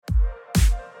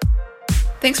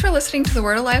Thanks for listening to the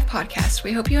Word Alive podcast.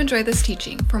 We hope you enjoyed this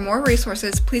teaching. For more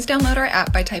resources, please download our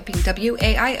app by typing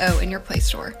WAIO in your Play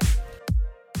Store.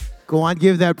 Go on,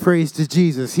 give that praise to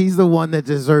Jesus. He's the one that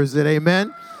deserves it.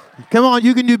 Amen. Come on,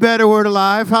 you can do better, Word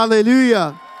Alive.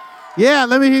 Hallelujah. Yeah,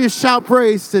 let me hear you shout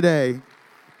praise today.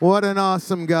 What an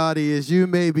awesome God He is. You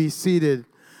may be seated.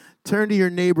 Turn to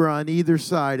your neighbor on either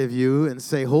side of you and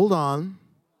say, hold on.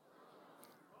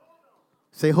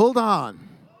 Say, hold on.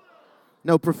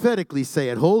 No, prophetically say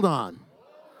it. Hold on.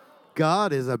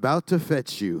 God is about to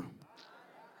fetch you.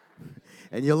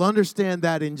 And you'll understand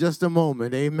that in just a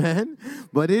moment. Amen.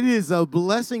 But it is a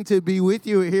blessing to be with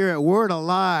you here at Word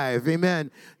Alive.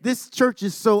 Amen. This church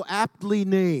is so aptly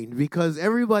named because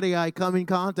everybody I come in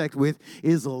contact with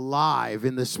is alive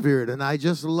in the Spirit. And I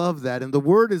just love that. And the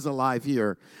Word is alive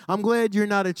here. I'm glad you're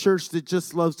not a church that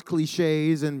just loves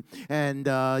cliches and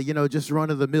just run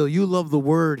of the mill. You love the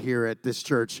Word here at this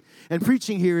church. And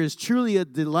preaching here is truly a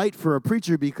delight for a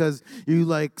preacher because you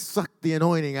suck the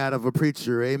anointing out of a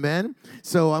preacher. Amen.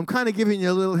 So I'm kind of giving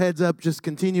you a little heads up, just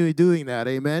continue doing that,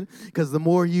 amen? Because the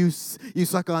more you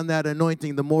suck on that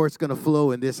anointing, the more it's going to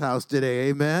flow in this house today,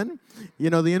 amen?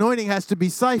 You know, the anointing has to be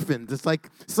siphoned. It's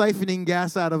like siphoning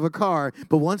gas out of a car.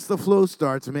 But once the flow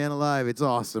starts, man alive, it's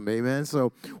awesome, amen?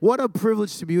 So what a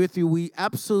privilege to be with you. We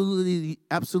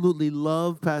absolutely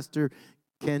love Pastor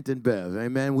Kent and Bev,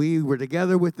 amen. We were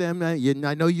together with them. I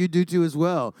know you do too as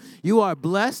well. You are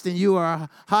blessed and you are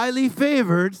highly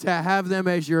favored to have them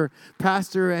as your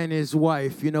pastor and his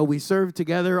wife. You know, we served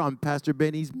together on Pastor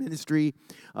Benny's ministry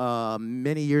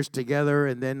many years together,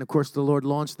 and then, of course, the Lord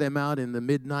launched them out in the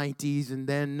mid-'90s, and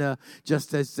then,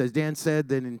 just as Dan said,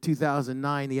 then in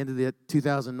 2009, the end of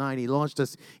 2009, He launched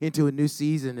us into a new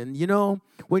season. And, you know,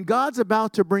 when God's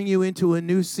about to bring you into a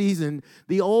new season,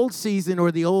 the old season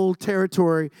or the old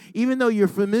territory, even though you're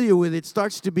familiar with it,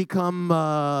 starts to become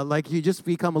you just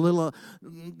become a little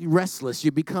restless.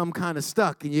 You become kind of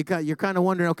stuck, and you're kind of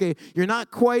wondering, okay, you're not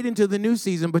quite into the new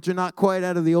season, but you're not quite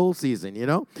out of the old season, you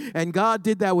know? And God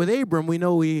did that with Abram. We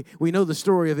know the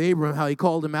story of Abram, how He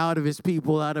called him out of his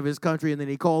people, out of his country, and then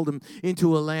He called him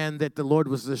into a land that the Lord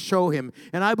was to show him.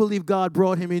 And I believe God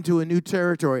brought him into a new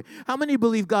territory. How many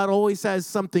believe God always has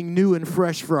something new and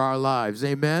fresh for our lives?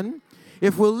 Amen?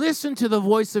 If we'll listen to the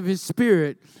voice of His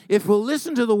Spirit, if we'll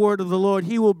listen to the word of the Lord,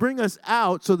 He will bring us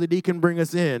out so that He can bring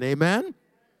us in. Amen?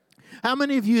 How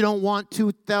many of you don't want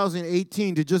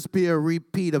 2018 to just be a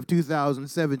repeat of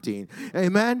 2017?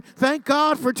 Amen? Thank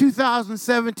God for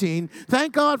 2017.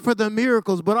 Thank God for the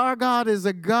miracles. But our God is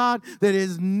a God that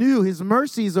is new. His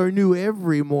mercies are new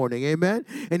every morning. Amen?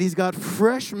 And He's got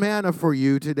fresh manna for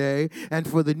you today and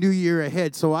for the new year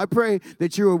ahead. So I pray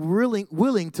that you are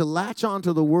willing to latch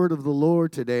onto the word of the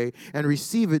Lord today and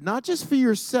receive it, not just for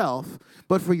yourself,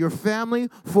 but for your family,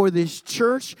 for this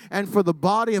church, and for the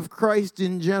body of Christ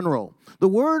in general. The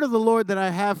word of the Lord that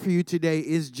I have for you today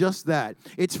is just that.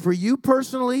 It's for you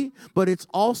personally, but it's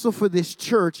also for this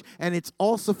church, and it's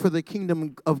also for the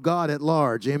kingdom of God at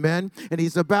large. Amen? And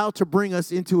He's about to bring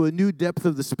us into a new depth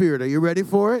of the Spirit. Are you ready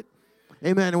for it?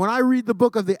 Amen. And when I read the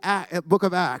book of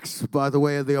Acts, by the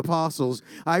way, of the apostles,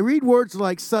 I read words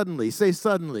like suddenly. Say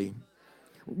suddenly.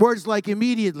 Words like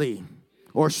immediately.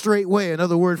 Or straightway,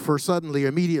 another word for suddenly,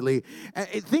 immediately.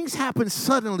 Things happen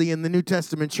suddenly in the New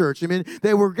Testament church. I mean,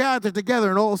 they were gathered together,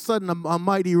 and all of a sudden a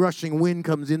mighty rushing wind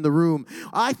comes in the room.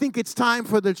 I think it's time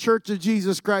for the Church of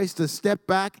Jesus Christ to step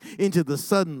back into the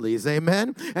suddenlies,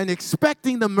 amen? And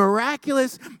expecting the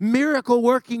miraculous,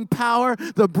 miracle-working power,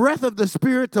 the breath of the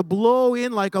Spirit to blow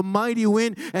in like a mighty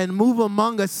wind and move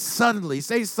among us suddenly.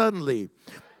 Say suddenly.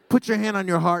 Put your hand on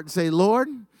your heart and say, Lord,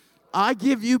 I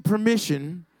give you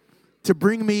permission to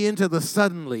bring me into the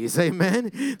suddenlies,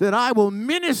 amen? That I will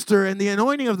minister and the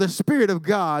anointing of the Spirit of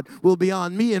God will be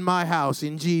on me and my house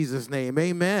in Jesus' name,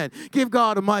 amen. Give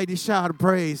God a mighty shout of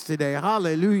praise today,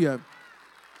 hallelujah.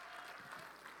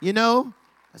 You know,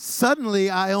 suddenly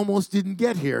I almost didn't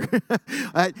get here.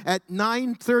 At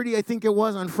 9:30, I think it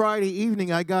was, on Friday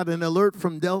evening, I got an alert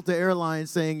from Delta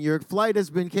Airlines saying your flight has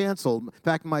been canceled. In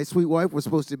fact, my sweet wife was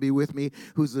supposed to be with me,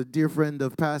 who's a dear friend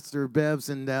of Pastor Bev's,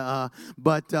 and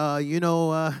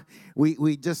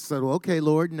we just said, well, okay,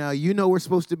 Lord, now you know we're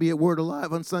supposed to be at Word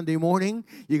Alive on Sunday morning.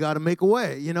 You got to make a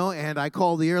way, you know. And I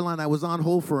called the airline. I was on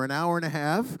hold for an hour and a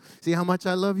half. See how much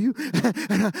I love you?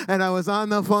 And I was on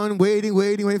the phone waiting.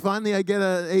 Finally, I get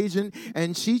an agent,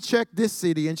 and she checked this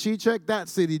city, and she checked that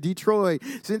city, Detroit,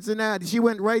 Cincinnati. She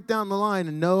went right down the line,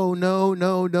 and no,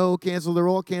 canceled. They're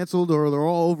all canceled, or they're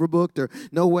all overbooked, or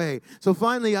no way. So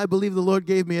finally, I believe the Lord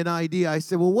gave me an idea. I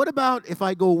said, well, what about if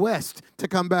I go west to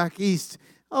come back east?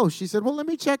 Oh, she said, well, let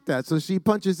me check that. So she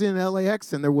punches in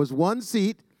LAX, and there was one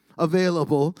seat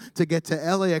available to get to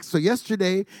LAX. So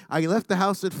yesterday, I left the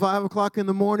house at 5 o'clock in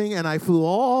the morning, and I flew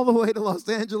all the way to Los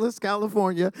Angeles,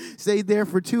 California, stayed there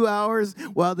for 2 hours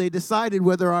while they decided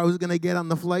whether I was going to get on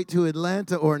the flight to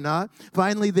Atlanta or not.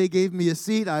 Finally, they gave me a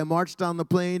seat. I marched on the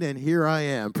plane, and here I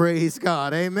am. Praise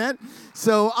God. Amen.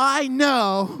 So I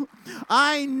know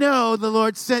the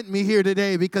Lord sent me here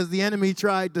today because the enemy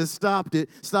tried to stop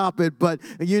it. But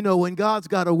you know, when God's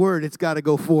got a word, it's got to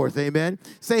go forth. Amen.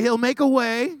 Say He'll make a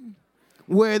way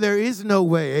where there is no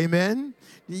way. Amen.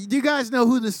 Do you guys know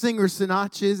who the singer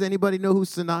Sinach is? Anybody know who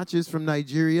Sinach is from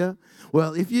Nigeria?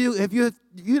 Well, if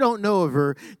you don't know of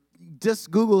her,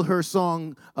 just Google her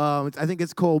song. I think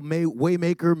it's called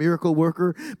Waymaker, Miracle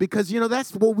Worker, because, you know,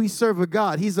 that's what we serve a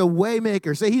God. He's a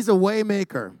waymaker. Say He's a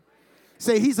waymaker.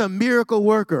 Say He's a miracle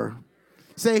worker.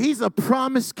 Say He's a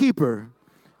promise keeper.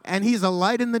 And He's a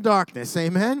light in the darkness.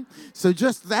 Amen? So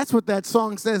that's what that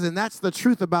song says, and that's the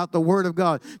truth about the Word of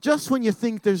God. Just when you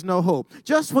think there's no hope,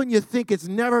 just when you think it's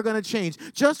never going to change,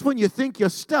 just when you think you're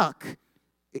stuck,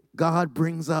 God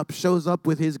shows up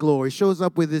with His glory, shows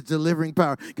up with His delivering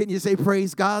power. Can you say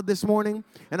praise God this morning?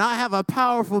 And I have a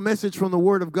powerful message from the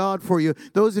Word of God for you.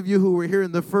 Those of you who were here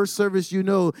in the first service, you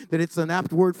know that it's an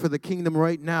apt word for the kingdom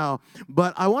right now.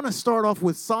 But I want to start off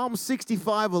with Psalm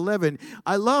 65:11.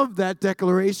 I love that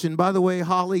declaration. By the way,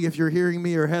 Holly, if you're hearing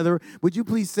me, or Heather, would you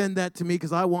please send that to me,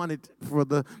 because I want it for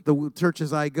the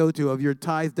churches I go to, of your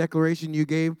tithe declaration you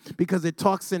gave, because it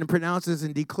talks and pronounces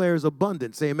and declares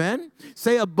abundance. Amen?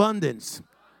 Say abundance.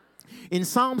 In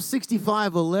Psalm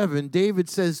 65:11, David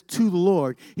says to the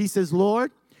Lord, he says,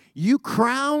 Lord, you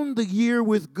crown the year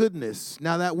with goodness.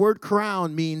 Now that word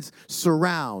crown means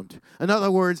surround. In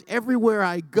other words, everywhere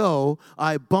I go,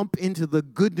 I bump into the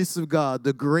goodness of God,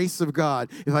 the grace of God.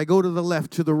 If I go to the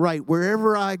left, to the right,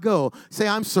 wherever I go, say,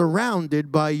 I'm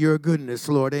surrounded by your goodness,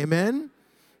 Lord. Amen?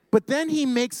 But then he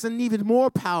makes an even more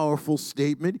powerful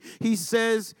statement. He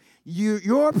says,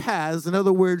 your paths, in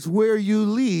other words, where you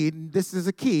lead, this is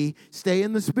a key, stay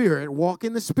in the Spirit, walk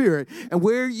in the Spirit, and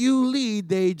where you lead,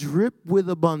 they drip with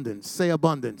abundance. Say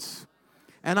abundance.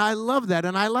 And I love that,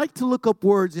 and I like to look up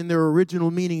words in their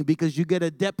original meaning because you get a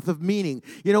depth of meaning.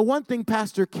 You know, one thing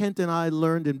Pastor Kent and I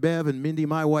learned, and Bev and Mindy,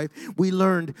 my wife, we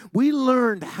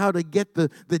learned how to get the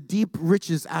deep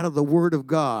riches out of the Word of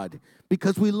God,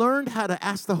 because we learned how to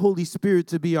ask the Holy Spirit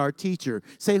to be our teacher.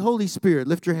 Say, Holy Spirit,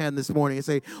 lift your hand this morning and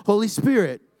say, Holy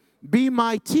Spirit, be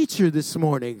my teacher this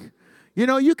morning. You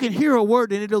know, you can hear a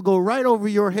word and it'll go right over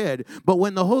your head. But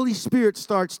when the Holy Spirit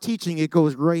starts teaching, it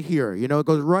goes right here. You know, it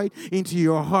goes right into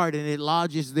your heart and it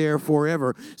lodges there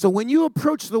forever. So when you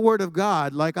approach the Word of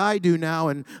God, like I do now,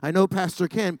 and I know Pastor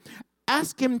Ken,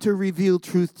 ask Him to reveal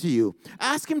truth to you.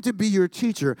 Ask Him to be your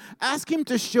teacher. Ask Him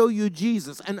to show you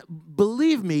Jesus. And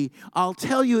believe me, I'll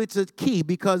tell you it's a key,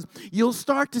 because you'll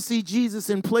start to see Jesus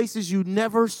in places you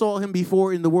never saw Him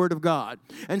before in the Word of God.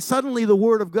 And suddenly the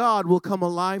Word of God will come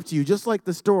alive to you, just like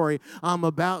the story I'm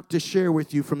about to share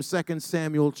with you from 2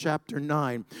 Samuel chapter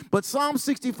 9. But Psalm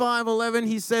 65:11,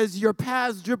 he says, your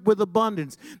paths drip with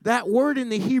abundance. That word in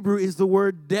the Hebrew is the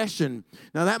word deshen.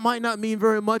 Now that might not mean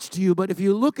very much to you, but if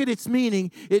you look at its meaning,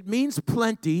 it means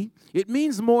plenty, it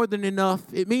means more than enough,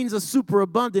 it means a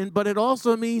superabundant, but it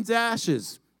also means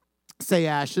ashes. Say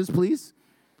ashes, please.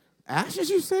 Ashes,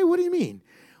 you say? What do you mean?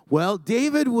 Well,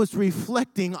 David was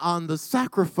reflecting on the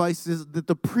sacrifices that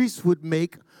the priests would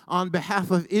make on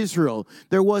behalf of Israel.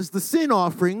 There was the sin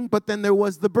offering, but then there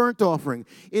was the burnt offering.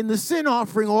 In the sin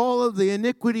offering, all of the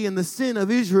iniquity and the sin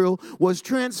of Israel was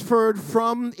transferred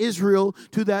from Israel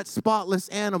to that spotless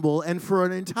animal, and for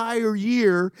an entire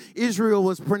year, Israel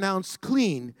was pronounced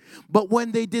clean. But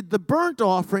when they did the burnt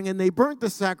offering and they burnt the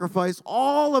sacrifice,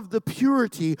 all of the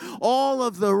purity, all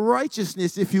of the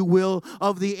righteousness, if you will,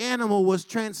 of the animal was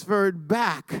transferred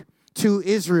back to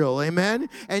Israel. Amen.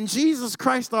 And Jesus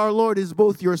Christ our Lord is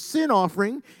both your sin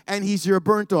offering and He's your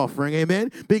burnt offering.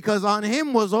 Amen. Because on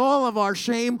Him was all of our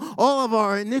shame, all of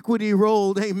our iniquity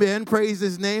rolled. Amen. Praise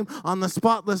His name, on the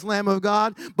spotless Lamb of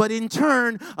God. But in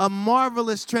turn, a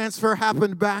marvelous transfer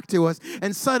happened back to us,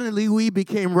 and suddenly we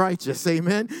became righteous.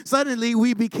 Amen. Suddenly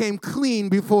we became clean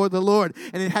before the Lord,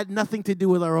 and it had nothing to do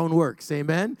with our own works.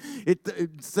 Amen.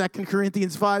 2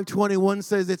 Corinthians 5:21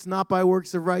 says it's not by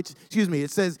works of righteousness.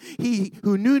 It says He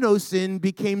who knew no sin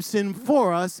became sin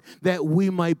for us, that we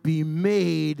might be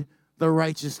made the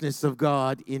righteousness of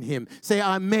God in Him. Say,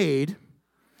 I'm made.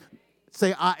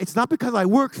 Say, it's not because I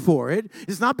worked for it.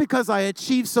 It's not because I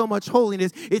achieved so much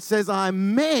holiness. It says,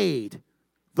 I'm made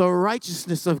the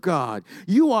righteousness of God.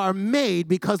 You are made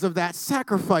because of that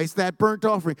sacrifice, that burnt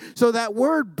offering. So that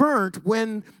word burnt,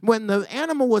 when the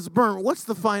animal was burnt, what's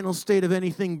the final state of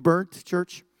anything burnt,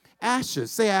 church?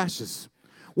 ashes. Say ashes.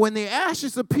 When the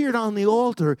ashes appeared on the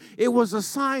altar, it was a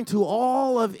sign to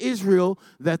all of Israel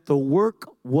that the work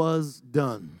was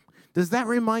done. Does that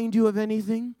remind you of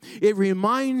anything? It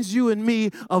reminds you and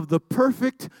me of the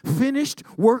perfect, finished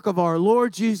work of our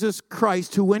Lord Jesus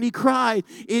Christ, who when he cried,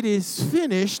 "It is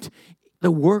finished," the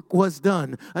work was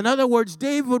done. In other words,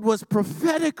 David was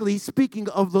prophetically speaking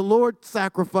of the Lord's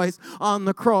sacrifice on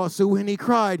the cross. So when he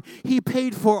cried, he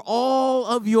paid for all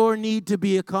of your need to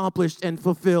be accomplished and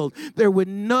fulfilled. There would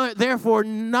therefore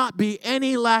not be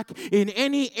any lack in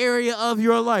any area of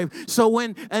your life. So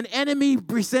when an enemy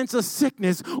presents a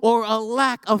sickness or a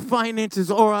lack of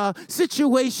finances or a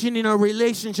situation in a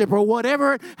relationship or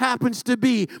whatever it happens to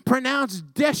be, pronounce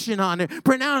Deshin on it,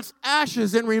 pronounce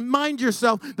ashes, and remind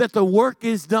yourself that the work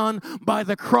is done by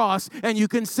the cross, and you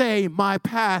can say, "My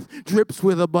path drips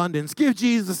with abundance." Give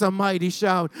Jesus a mighty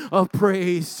shout of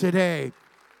praise today.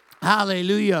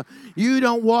 Hallelujah. You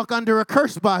don't walk under a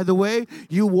curse, by the way.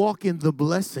 You walk in the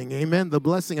blessing. Amen. The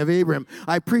blessing of Abraham.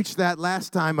 I preached that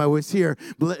last time I was here.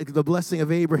 The blessing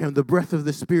of Abraham, the breath of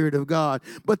the Spirit of God.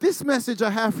 But this message I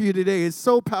have for you today is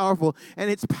so powerful,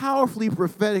 and it's powerfully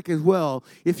prophetic as well.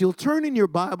 If you'll turn in your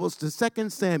Bibles to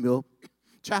 2 Samuel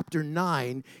chapter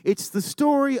 9, it's the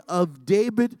story of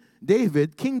David,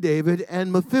 King David,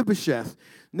 and Mephibosheth.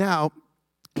 Now,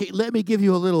 let me give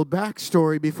you a little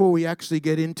backstory before we actually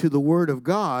get into the Word of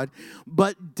God.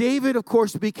 But David, of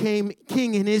course, became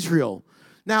king in Israel.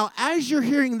 Now, as you're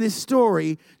hearing this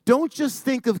story, don't just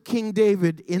think of King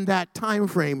David in that time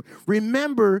frame.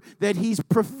 Remember that he's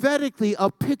prophetically a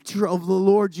picture of the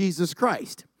Lord Jesus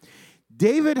Christ.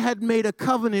 David had made a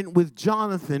covenant with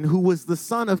Jonathan, who was the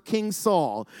son of King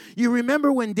Saul. You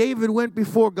remember when David went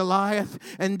before Goliath,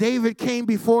 and David came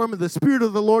before him, and the Spirit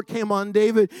of the Lord came on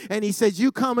David, and he says,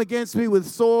 "You come against me with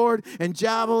sword and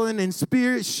javelin and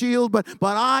spear, shield, but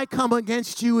I come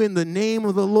against you in the name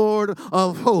of the Lord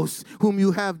of hosts, whom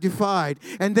you have defied."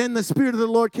 And then the Spirit of the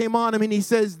Lord came on him, and he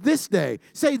says, "This day,"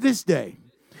 say this day.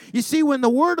 You see, when the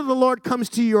word of the Lord comes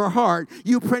to your heart,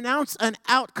 you pronounce an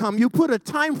outcome. You put a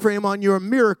time frame on your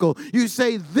miracle. You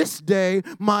say, "This day,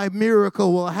 my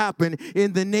miracle will happen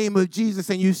in the name of Jesus."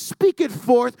 And you speak it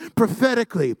forth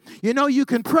prophetically. You know, you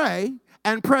can pray,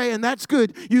 and that's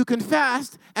good. You can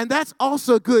fast, and that's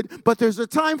also good. But there's a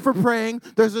time for praying,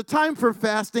 there's a time for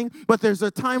fasting, but there's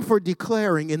a time for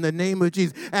declaring in the name of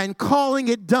Jesus and calling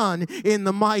it done in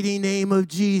the mighty name of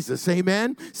Jesus.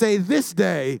 Amen? Say, "This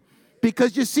day."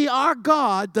 Because you see, our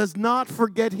God does not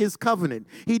forget his covenant.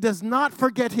 He does not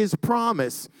forget his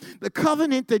promise. The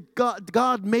covenant that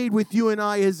God made with you and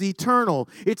I is eternal.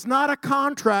 It's not a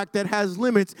contract that has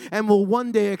limits and will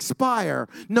one day expire.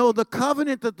 No, the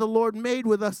covenant that the Lord made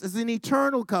with us is an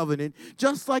eternal covenant,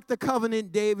 just like the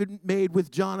covenant David made with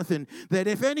Jonathan, that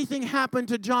if anything happened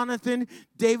to Jonathan,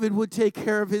 David would take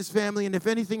care of his family. And if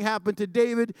anything happened to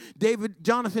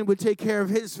Jonathan would take care of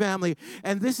his family.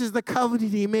 And this is the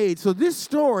covenant he made. So this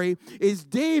story is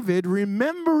David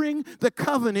remembering the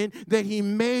covenant that he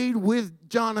made with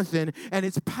Jonathan, and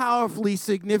it's powerfully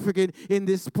significant in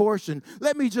this portion.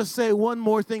 Let me just say one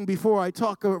more thing before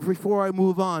I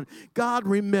move on. God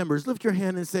remembers. Lift your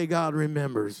hand and say, "God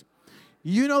remembers."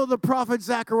 You know the prophet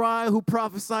Zechariah who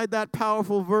prophesied that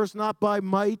powerful verse, "Not by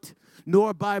might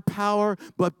nor by power,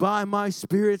 but by my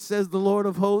Spirit, says the Lord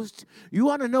of hosts." You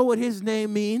want to know what his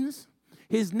name means?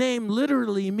 His name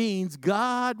literally means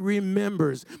God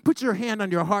remembers. Put your hand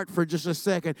on your heart for just a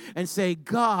second and say,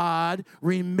 "God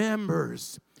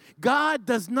remembers." God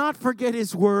does not forget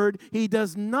his word. He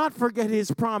does not forget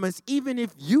his promise. Even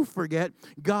if you forget,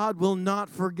 God will not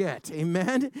forget.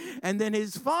 Amen? And then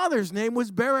his father's name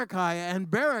was Berechiah, and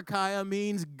Berechiah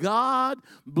means God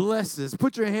blesses.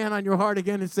 Put your hand on your heart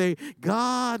again and say,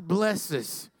 "God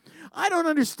blesses." I don't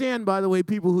understand, by the way,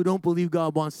 people who don't believe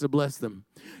God wants to bless them.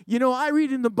 You know, I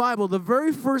read in the Bible, the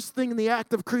very first thing in the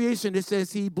act of creation, it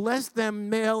says he blessed them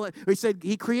male. He said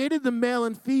he created the male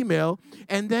and female,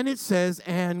 and then it says,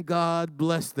 "and God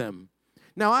blessed them."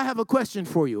 Now, I have a question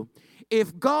for you.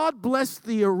 If God blessed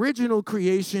the original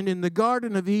creation in the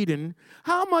Garden of Eden,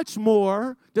 how much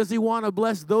more does he want to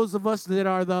bless those of us that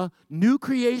are the new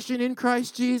creation in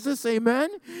Christ Jesus? Amen?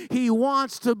 He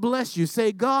wants to bless you.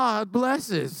 Say, "God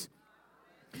blesses."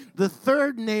 The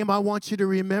third name I want you to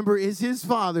remember is his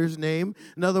father's name.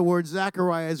 In other words,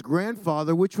 Zechariah's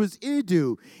grandfather, which was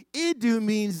Iddu. Iddu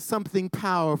means something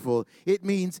powerful. It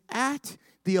means at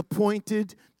the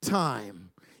appointed time.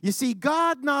 You see,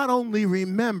 God not only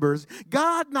remembers,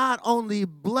 God not only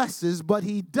blesses, but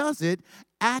he does it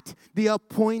at the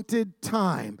appointed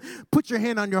time. Put your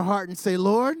hand on your heart and say,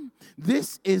 Lord,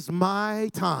 this is my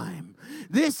time.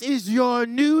 This is your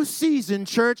new season,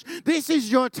 church. This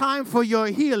is your time for your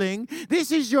healing.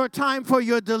 This is your time for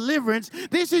your deliverance.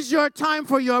 This is your time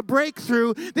for your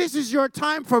breakthrough. This is your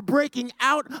time for breaking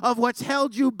out of what's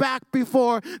held you back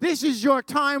before. This is your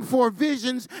time for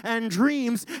visions and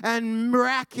dreams and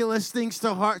miraculous things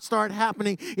to start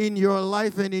happening in your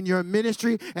life and in your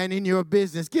ministry and in your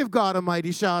business. Give God a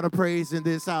mighty shout of praise in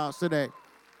this house today.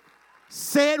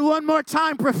 Say it one more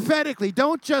time prophetically.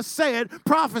 Don't just say it,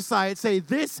 prophesy it. Say,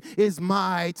 this is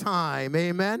my time.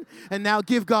 Amen. And now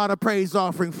give God a praise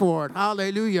offering for it.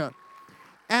 Hallelujah.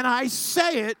 And I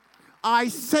say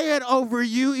it over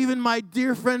you. Even my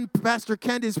dear friend, Pastor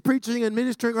Kent, is preaching and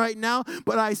ministering right now.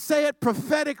 But I say it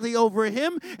prophetically over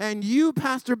him and you,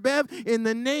 Pastor Bev, in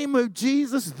the name of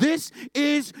Jesus. This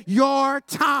is your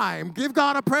time. Give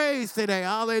God a praise today.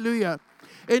 Hallelujah.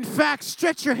 In fact,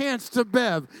 stretch your hands to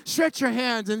Bev. Stretch your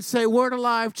hands and say, Word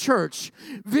Alive Church,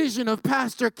 vision of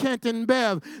Pastor Kent and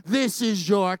Bev, this is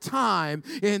your time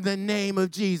in the name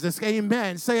of Jesus.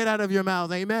 Amen. Say it out of your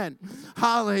mouth. Amen.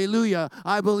 Hallelujah.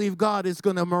 I believe God is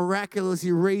going to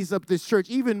miraculously raise up this church,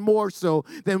 even more so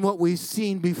than what we've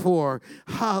seen before.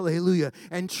 Hallelujah.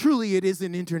 And truly it is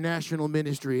an international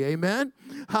ministry. Amen.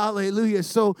 Hallelujah.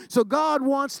 So God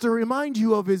wants to remind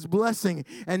you of his blessing.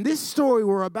 And this story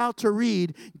we're about to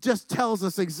read just tells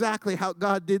us exactly how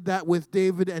God did that with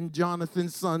David and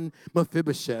Jonathan's son,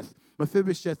 Mephibosheth.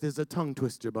 Mephibosheth is a tongue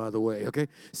twister, by the way, okay?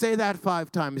 Say that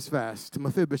 5 times fast.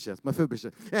 Mephibosheth,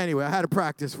 Mephibosheth. Anyway, I had to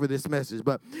practice for this message,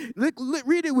 but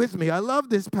read it with me. I love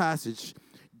this passage.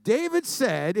 David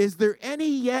said, is there any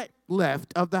yet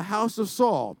left of the house of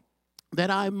Saul that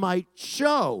I might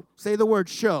show? Say the word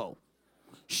show.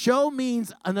 Show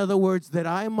means, in other words, that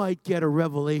I might get a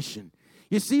revelation.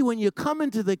 You see, when you come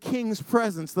into the king's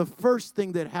presence, the first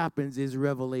thing that happens is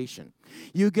revelation.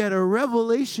 You get a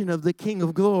revelation of the King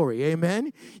of Glory,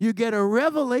 amen? You get a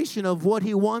revelation of what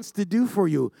he wants to do for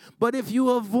you. But if you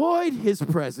avoid his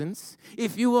presence,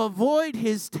 if you avoid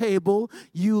his table,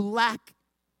 you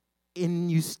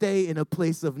stay in a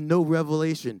place of no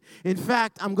revelation. In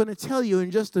fact, I'm going to tell you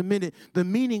in just a minute the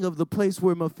meaning of the place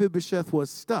where Mephibosheth was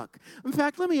stuck. In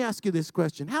fact, let me ask you this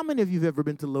question. How many of you have ever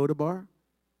been to Lodabar?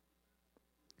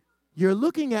 You're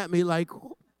looking at me like,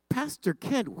 Pastor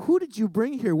Kent, who did you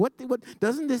bring here? What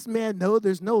doesn't this man know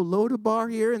there's no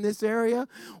Lodabar here in this area?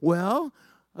 Well,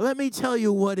 let me tell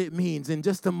you what it means in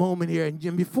just a moment here. And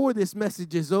Jim, before this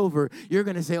message is over, you're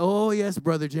going to say, oh, yes,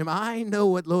 Brother Jim, I know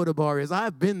what Lodabar is.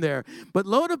 I've been there. But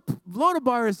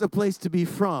Lodabar is a place to be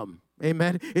from.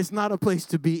 Amen. It's not a place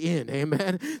to be in.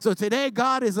 Amen. So today,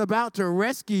 God is about to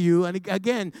rescue you. And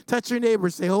again, touch your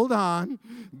neighbor. Say, hold on.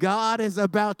 God is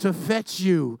about to fetch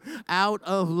you out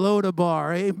of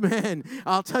Lodabar. Amen.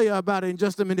 I'll tell you about it in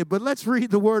just a minute. But let's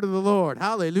read the word of the Lord.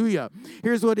 Hallelujah.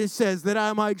 Here's what it says, that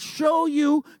I might show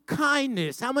you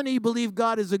kindness. How many of you believe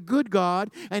God is a good God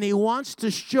and he wants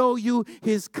to show you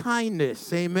his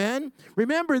kindness? Amen.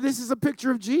 Remember, this is a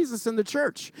picture of Jesus in the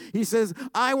church. He says,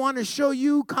 I want to show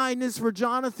you kindness for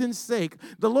Jonathan's sake.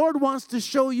 The Lord wants to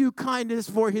show you kindness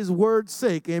for his word's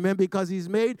sake. Amen. Because he's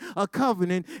made a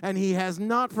covenant and he has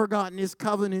not forgotten his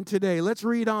covenant today. Let's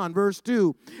read on. Verse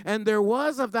 2. And there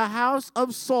was of the house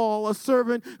of Saul a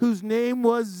servant whose name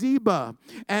was Ziba.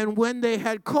 And when they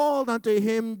had called unto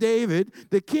him David,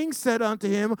 the king said unto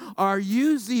him, are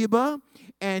you Ziba?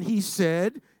 And he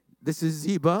said, this is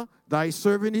Ziba, thy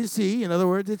servant is he. In other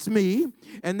words, it's me.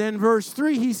 And then verse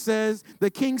 3,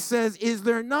 the king says, is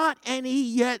there not any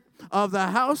yet of the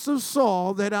house of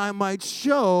Saul that I might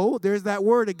show, there's that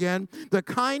word again, the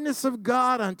kindness of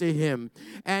God unto him?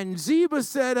 And Ziba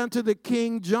said unto the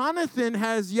king, Jonathan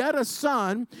has yet a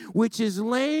son, which is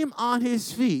lame on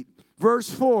his feet.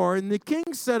 Verse 4, and the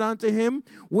king said unto him,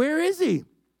 where is he?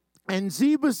 And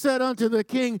Ziba said unto the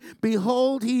king,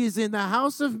 behold, he is in the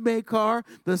house of Machir,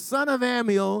 the son of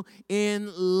Ammiel, in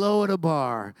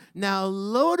Lodabar. Now,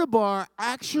 Lodabar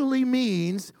actually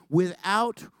means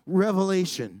without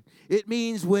revelation. It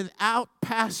means without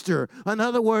pastor. In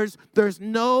other words, there's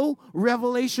no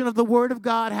revelation of the word of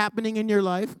God happening in your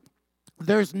life.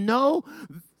 There's no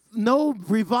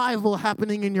revival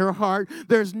happening in your heart.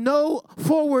 There's no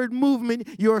forward movement.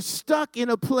 You're stuck in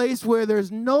a place where there's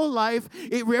no life.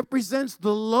 It represents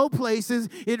the low places.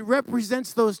 It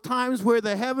represents those times where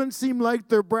the heavens seem like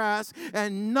they're brass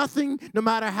and nothing, no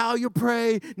matter how you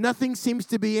pray, nothing seems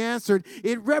to be answered.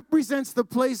 It represents the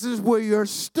places where you're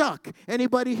stuck.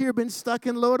 Anybody here been stuck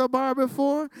in Lodabar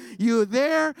before? You're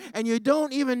there and you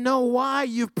don't even know why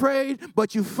you've prayed,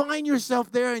 but you find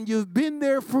yourself there and you've been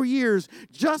there for years,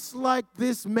 just just like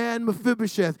this man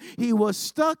Mephibosheth. He was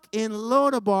stuck in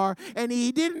Lodabar, and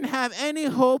he didn't have any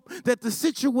hope that the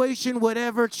situation would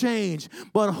ever change.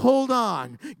 But hold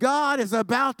on. God is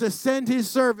about to send his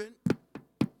servant,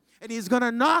 and he's going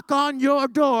to knock on your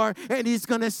door, and he's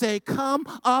going to say, come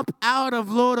up out of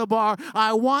Lodabar.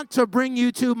 I want to bring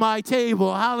you to my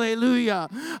table. Hallelujah.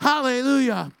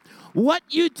 Hallelujah. What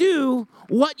you do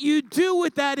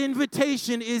with that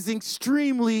invitation is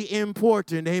extremely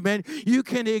important. Amen. You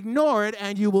can ignore it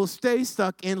and you will stay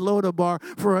stuck in Lodabar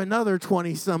for another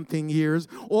 20-something years,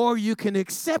 or you can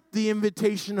accept the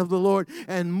invitation of the Lord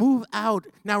and move out.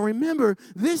 Now remember,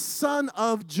 this son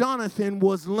of Jonathan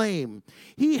was lame.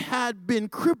 He had been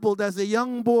crippled as a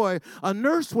young boy. A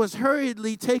nurse was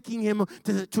hurriedly taking him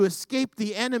to escape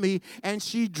the enemy, and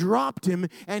she dropped him,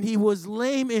 and he was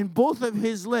lame in both of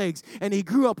his legs, and he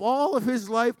grew up all of his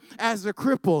life as a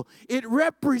cripple. It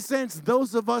represents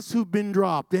those of us who've been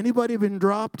dropped. Anybody been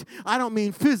dropped? I don't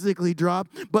mean physically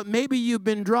dropped, but maybe you've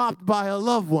been dropped by a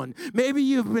loved one. Maybe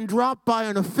you've been dropped by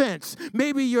an offense.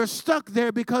 Maybe you're stuck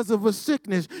there because of a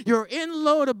sickness. You're in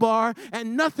Lodabar,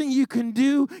 and nothing you can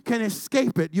do can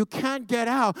escape it. You can't get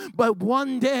out. But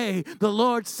one day, the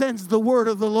Lord sends the word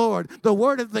of the Lord. The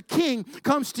word of the King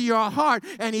comes to your heart,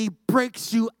 and he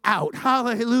breaks you out.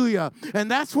 Hallelujah.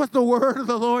 And that's what the word of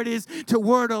the Lord is to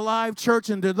Word Alive Church.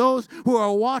 And to those who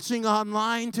are watching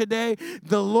online today,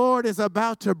 the Lord is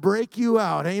about to break you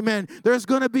out. Amen. There's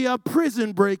going to be a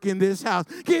prison break in this house.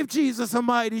 Give Jesus a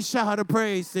mighty shout of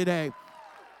praise today.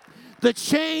 The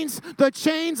chains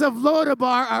of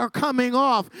Lodabar are coming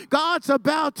off. God's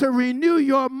about to renew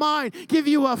your mind, give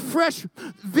you a fresh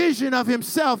vision of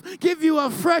himself, give you a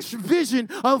fresh vision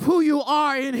of who you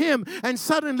are in him, and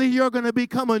suddenly you're going to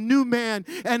become a new man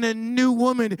and a new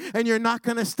woman, and you're not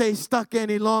going to stay stuck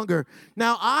any longer.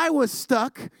 Now, I was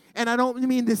stuck, and I don't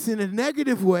mean this in a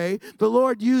negative way. The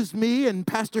Lord used me and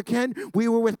Pastor Ken. We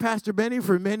were with Pastor Benny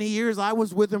for many years. I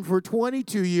was with him for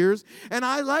 22 years, and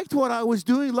I liked what I was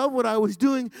doing, loved what I was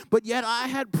doing, but yet I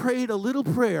had prayed a little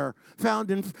prayer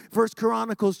found in 1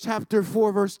 Chronicles chapter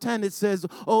 4, verse 10. It says,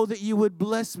 oh, that you would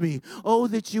bless me. Oh,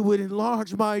 that you would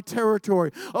enlarge my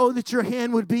territory. Oh, that your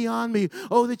hand would be on me.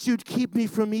 Oh, that you'd keep me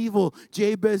from evil.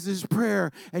 Jabez's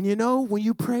prayer. And you know, when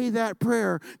you pray that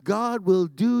prayer, God will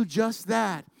do just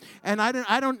that. And I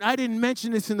didn't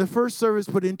mention this in the first service,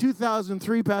 but in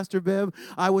 2003, Pastor Bev,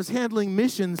 I was handling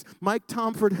missions. Mike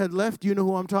Tomford had left, you know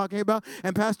who I'm talking about,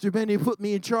 and Pastor Benny put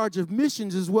me in charge of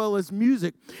missions as well as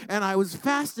music. And I was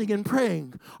fasting and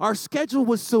praying. Our schedule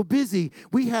was so busy.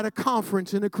 We had a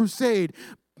conference and a crusade.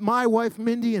 My wife,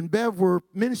 Mindy, and Bev were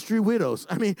ministry widows.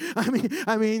 I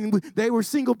mean, they were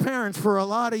single parents for a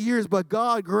lot of years, but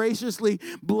God graciously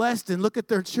blessed, and look at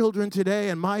their children today.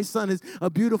 And my son is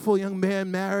a beautiful young man,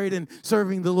 married and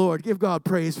serving the Lord. Give God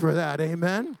praise for that.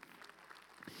 Amen.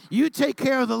 You take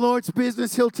care of the Lord's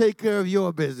business, he'll take care of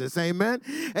your business. Amen?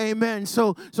 Amen.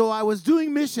 So I was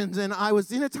doing missions, and I was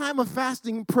in a time of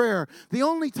fasting and prayer. The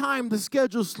only time the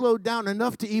schedule slowed down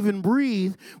enough to even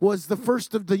breathe was the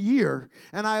first of the year.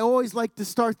 And I always like to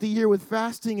start the year with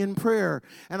fasting and prayer.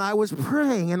 And I was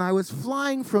praying, and I was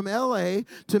flying from L.A.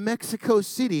 to Mexico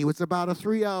City. It's about a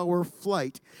 3-hour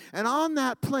flight. And on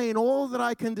that plane, all that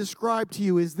I can describe to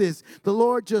you is this. The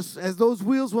Lord just, as those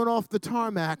wheels went off the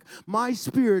tarmac, my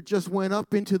spirit just went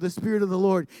up into the Spirit of the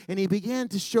Lord, and he began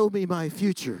to show me my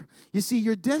future. You see,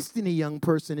 your destiny, young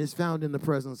person, is found in the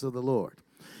presence of the Lord.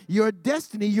 Your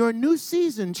destiny, your new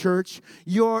season, church,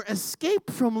 your escape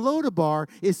from Lodabar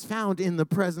is found in the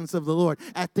presence of the Lord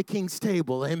at the King's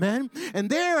table. Amen? And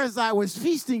there, as I was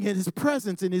feasting in his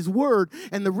presence, in his word,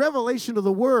 and the revelation of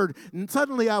the word, and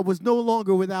suddenly I was no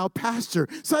longer without pastor.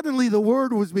 Suddenly the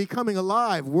word was becoming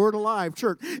alive. Word alive,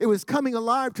 church. It was coming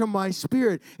alive to my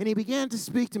spirit, and he began to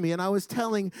speak to me. And I was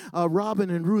telling Robin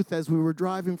and Ruth as we were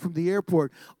driving from the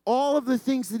airport, all of the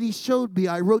things that he showed me,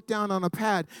 I wrote down on a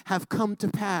pad, have come to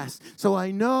pass. So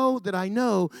I know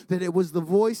that it was the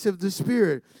voice of the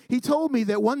Spirit. He told me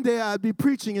that one day I'd be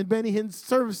preaching in Benny Hinn's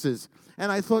services.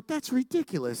 And I thought, that's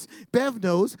ridiculous. Bev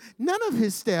knows none of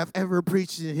his staff ever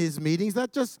preached in his meetings.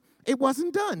 It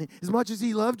wasn't done. As much as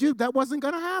he loved you, that wasn't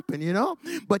going to happen, you know?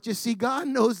 But you see, God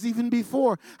knows even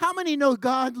before. How many know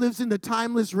God lives in the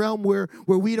timeless realm where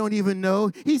we don't even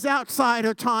know? He's outside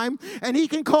of time, and he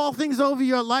can call things over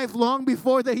your life long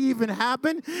before they even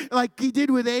happen, like he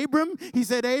did with Abram. He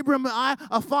said, Abram,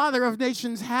 a father of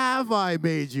nations have I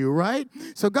made you, right?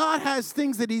 So God has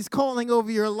things that he's calling over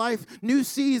your life, new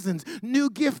seasons, new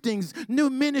giftings,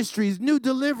 new ministries, new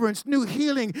deliverance, new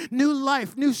healing, new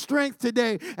life, new strength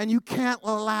today. And and you can't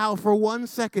allow for 1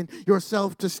 second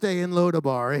yourself to stay in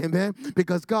Lodabar. Amen?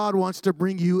 Because God wants to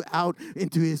bring you out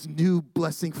into his new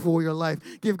blessing for your life.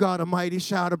 Give God a mighty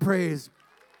shout of praise.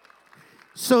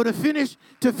 So to finish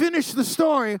the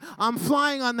story, I'm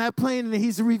flying on that plane, and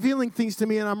he's revealing things to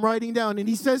me, and I'm writing down, and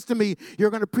he says to me, you're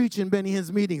going to preach in Benny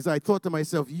Hinn's meetings. I thought to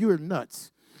myself, you're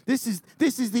nuts. This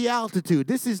is the altitude.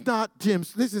 This is not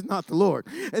Jim's. This is not the Lord.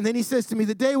 And then he says to me,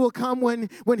 the day will come when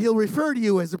he'll refer to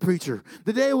you as a preacher.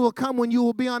 The day will come when you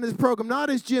will be on his program, not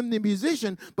as Jim the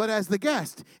musician, but as the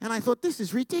guest. And I thought, this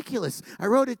is ridiculous. I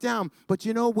wrote it down. But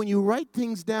you know, when you write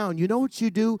things down, you know what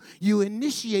you do? You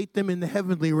initiate them in the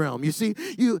heavenly realm. You see,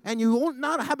 you won't,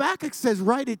 not Habakkuk says,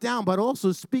 write it down, but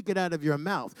also speak it out of your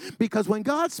mouth. Because when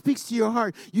God speaks to your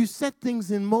heart, you set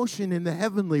things in motion in the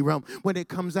heavenly realm when it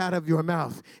comes out of your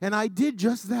mouth. And I did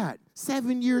just that.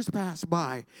 7 years passed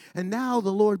by, and now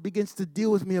the Lord begins to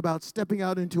deal with me about stepping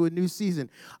out into a new season.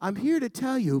 I'm here to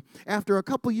tell you, after a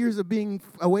couple years of being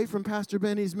away from Pastor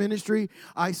Benny's ministry,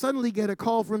 I suddenly get a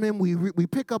call from him. We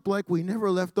pick up like we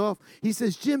never left off. He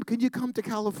says, Jim, can you come to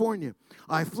California?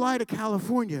 I fly to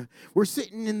California. We're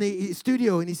sitting in the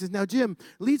studio, and he says, now, Jim,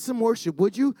 lead some worship,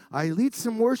 would you? I lead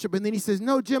some worship, and then he says,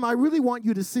 no, Jim, I really want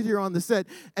you to sit here on the set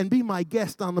and be my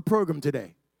guest on the program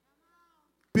today.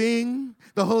 Bing,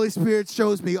 the Holy Spirit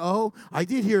shows me, oh, I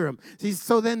did hear him. See,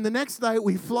 so then the next night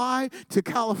we fly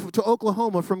to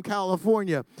Oklahoma from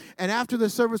California. And after the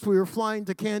service, we were flying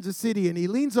to Kansas City. And he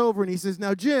leans over and he says,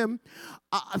 now, Jim,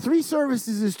 3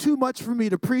 services is too much for me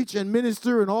to preach and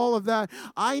minister and all of that.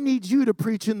 I need you to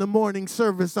preach in the morning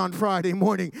service on Friday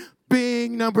morning.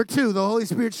 Bing, number 2, the Holy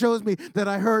Spirit shows me that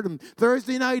I heard him.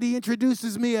 Thursday night, he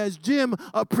introduces me as Jim,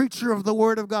 a preacher of the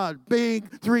Word of God. Bing,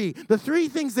 3. The 3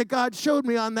 things that God showed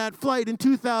me on that flight in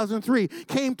 2003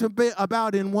 came to be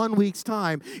about in 1 week's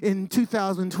time in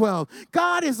 2012.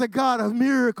 God is a God of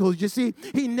miracles. You see,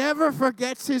 he never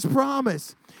forgets his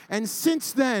promise. And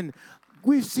since then,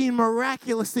 we've seen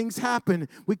miraculous things happen.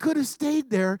 We could have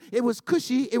stayed there. It was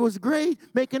cushy. It was great,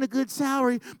 making a good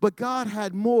salary, but God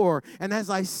had more. And as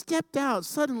I stepped out,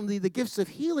 suddenly the gifts of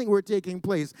healing were taking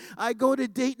place. I go to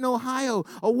Dayton, Ohio.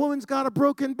 A woman's got a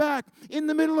broken back. In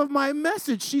the middle of my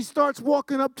message, she starts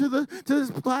walking up to this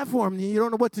platform. You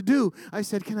don't know what to do. I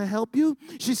said, can I help you?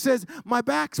 She says, my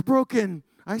back's broken.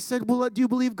 I said, well, do you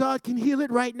believe God can heal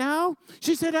it right now?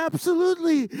 She said,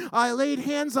 absolutely. I laid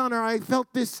hands on her. I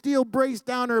felt this steel brace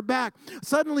down her back.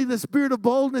 Suddenly, the spirit of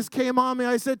boldness came on me.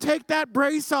 I said, take that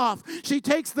brace off. She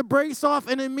takes the brace off,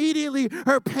 and immediately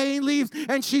her pain leaves,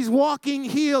 and she's walking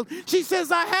healed. She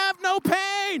says, I have no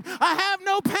pain. I have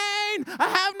no pain. I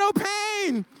have no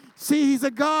pain. See, he's a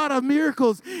God of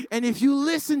miracles, and if you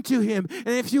listen to him, and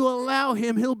if you allow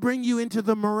him, he'll bring you into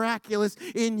the miraculous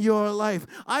in your life.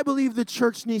 I believe the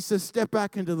church needs to step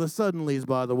back into the suddenlies,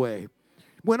 by the way.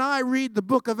 When I read the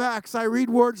book of Acts, I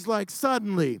read words like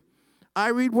suddenly. I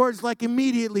read words like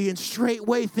immediately, and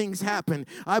straightway things happen.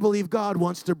 I believe God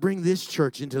wants to bring this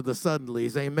church into the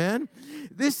suddenlies, amen?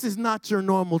 This is not your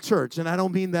normal church, and I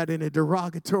don't mean that in a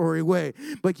derogatory way.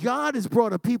 But God has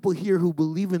brought a people here who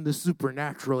believe in the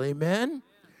supernatural, amen?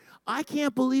 I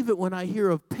can't believe it when I hear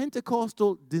of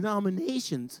Pentecostal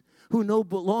denominations who no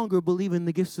longer believe in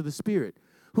the gifts of the Spirit,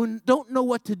 who don't know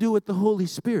what to do with the Holy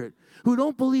Spirit, who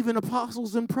don't believe in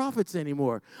apostles and prophets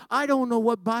anymore. I don't know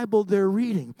what Bible they're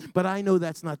reading, but I know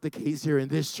that's not the case here in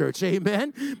this church,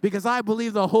 amen? Because I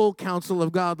believe the whole counsel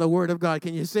of God, the Word of God.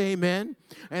 Can you say amen?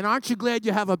 And aren't you glad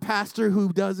you have a pastor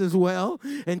who does as well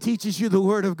and teaches you the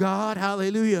Word of God?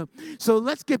 Hallelujah. So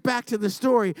let's get back to the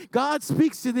story. God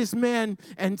speaks to this man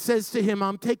and says to him,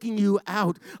 I'm taking you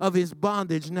out of his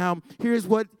bondage. Now, here's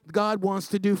what God wants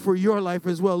to do for your life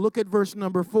as well. Look at verse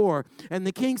number 4. And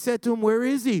the king said to him, where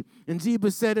is he? And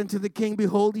Ziba said unto the king,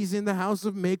 behold, he's in the house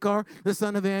of Machir, the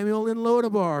son of Ammiel in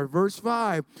Lodabar. Verse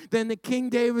 5. Then the king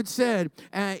David said,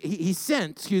 he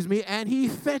sent, and he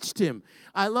fetched him.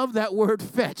 I love that word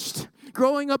fetched.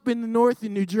 Growing up in the north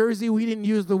in New Jersey, we didn't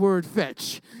use the word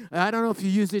fetch. I don't know if you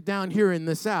use it down here in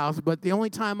the south, but the only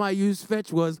time I used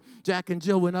fetch was Jack and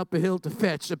Jill went up a hill to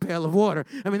fetch a pail of water.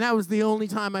 I mean, that was the only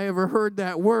time I ever heard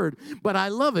that word. But I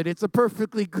love it. It's a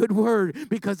perfectly good word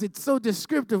because it's so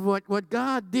descriptive of what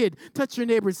God did. Touch your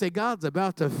neighbor and say, God's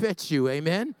about to fetch you.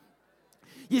 Amen?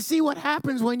 You see what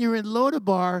happens when you're in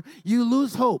Lodabar, you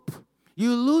lose hope.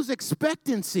 You lose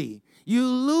expectancy. You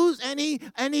lose any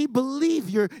belief.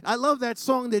 I love that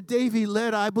song that Davey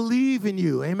led, I Believe in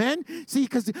You. Amen? See,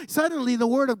 because suddenly the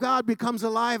Word of God becomes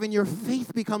alive and your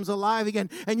faith becomes alive again.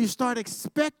 And you start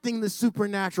expecting the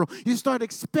supernatural. You start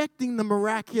expecting the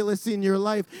miraculous in your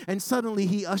life. And suddenly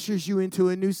He ushers you into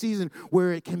a new season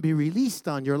where it can be released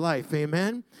on your life.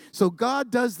 Amen? So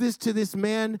God does this to this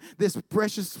man, this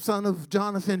precious son of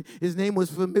Jonathan. His name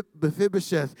was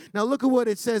Mephibosheth. Now look at what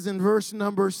it says in verse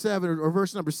number 7, or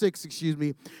verse number 6, excuse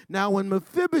me. Now when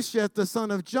Mephibosheth, the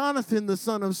son of Jonathan, the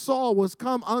son of Saul, was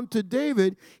come unto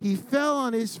David, he fell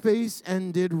on his face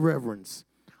and did reverence.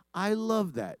 I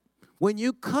love that. When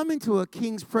you come into a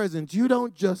king's presence, you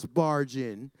don't just barge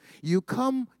in. You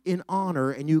come in honor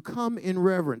and you come in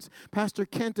reverence. Pastor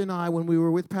Kent and I, when we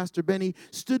were with Pastor Benny,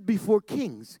 stood before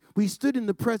kings. We stood in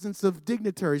the presence of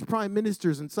dignitaries, prime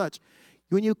ministers and such.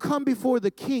 When you come before the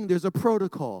king, there's a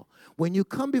protocol. When you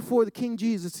come before the King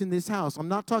Jesus in this house, I'm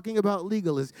not talking about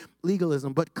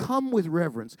legalism, but come with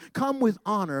reverence. Come with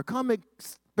honor. Come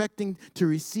expecting to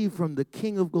receive from the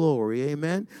King of glory.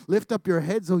 Amen. Lift up your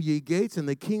heads, O ye gates, and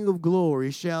the King of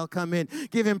glory shall come in.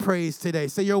 Give him praise today.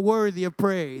 Say, you're worthy of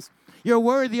praise. You're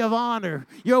worthy of honor.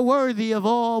 You're worthy of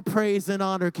all praise and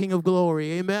honor, King of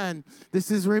glory. Amen. This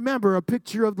is, remember, a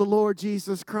picture of the Lord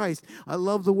Jesus Christ. I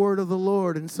love the word of the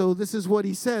Lord. And so this is what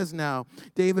he says now.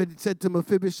 David said to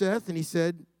Mephibosheth, and he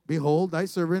said, behold, thy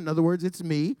servant. In other words, it's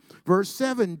me. Verse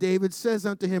 7, David says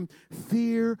unto him,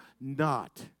 fear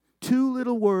not. Two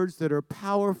little words that are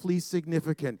powerfully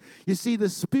significant. You see, the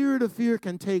spirit of fear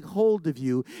can take hold of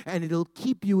you, and it'll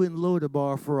keep you in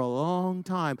Lodabar for a long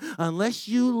time, unless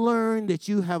you learn that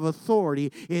you have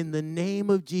authority in the name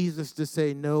of Jesus to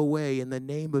say, no way, in the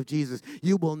name of Jesus.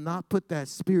 You will not put that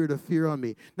spirit of fear on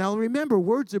me. Now, remember,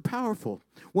 words are powerful.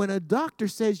 When a doctor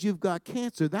says you've got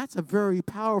cancer, that's a very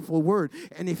powerful word,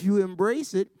 and if you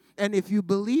embrace it, and if you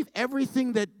believe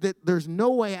everything that there's no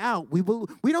way out, we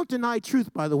don't deny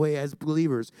truth, by the way, as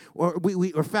believers,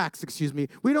 or facts, excuse me.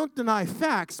 We don't deny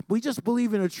facts. We just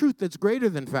believe in a truth that's greater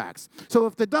than facts. So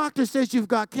if the doctor says you've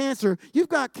got cancer, you've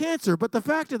got cancer. But the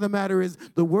fact of the matter is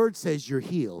the word says you're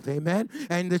healed. Amen?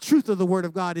 And the truth of the word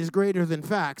of God is greater than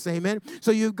facts. Amen? So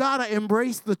you've got to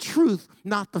embrace the truth,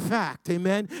 not the fact.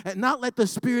 Amen? And not let the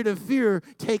spirit of fear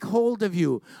take hold of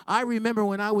you. I remember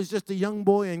when I was just a young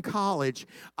boy in college,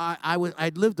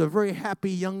 I'd lived a very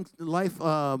happy young life,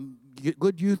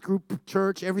 good youth group,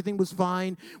 church, everything was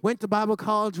fine. Went to Bible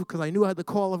college because I knew I had the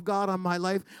call of God on my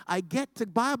life. I get to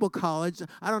Bible college.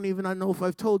 I don't know if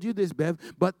I've told you this, Bev,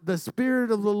 but the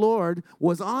Spirit of the Lord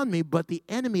was on me, but the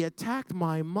enemy attacked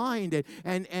my mind.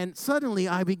 And suddenly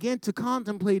I began to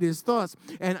contemplate his thoughts.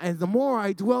 And the more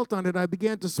I dwelt on it, I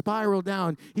began to spiral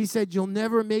down. He said, you'll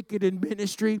never make it in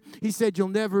ministry. He said, you'll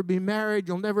never be married.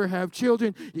 You'll never have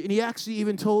children. And he actually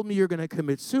even told me you're going to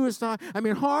commit suicide. I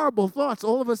mean, horrible thoughts.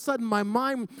 All of a sudden, my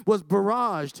mind was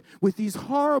barraged with these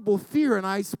horrible fear, and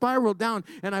I spiraled down,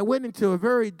 and I went into a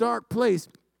very dark place.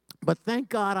 But thank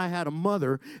God I had a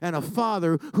mother and a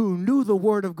father who knew the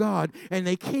word of God, and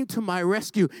they came to my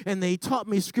rescue, and they taught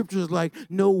me scriptures like,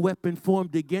 no weapon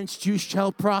formed against you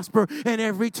shall prosper, and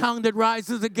every tongue that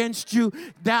rises against you,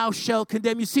 thou shalt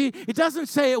condemn. You see, it doesn't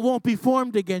say it won't be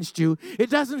formed against you. It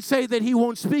doesn't say that he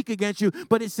won't speak against you,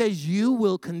 but it says you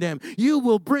will condemn. You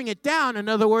will bring it down, in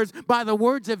other words, by the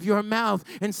words of your mouth.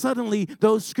 And suddenly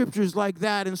those scriptures like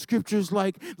that, and scriptures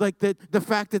like the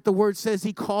fact that the word says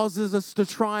he causes us to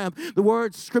triumph, the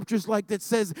word, scriptures like that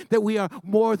says that we are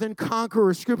more than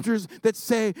conquerors, scriptures that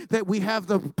say that we have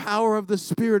the power of the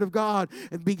Spirit of God,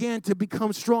 and began to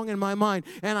become strong in my mind.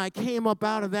 And I came up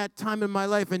out of that time in my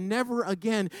life, and never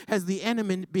again has the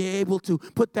enemy been able to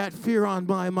put that fear on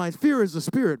my mind. Fear is a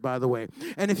spirit, by the way.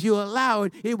 And if you allow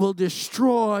it, it will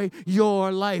destroy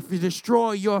your life,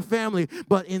 destroy your family.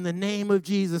 But in the name of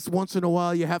Jesus, once in a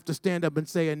while, you have to stand up and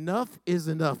say, enough is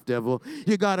enough, devil.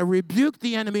 You got to rebuke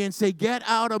the enemy and say, get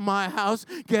out of my house,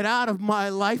 get out of my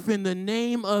life in the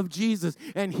name of Jesus,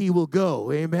 and he will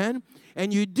go. Amen?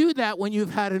 And you do that when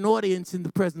you've had an audience in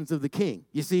the presence of the king.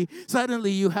 You see, suddenly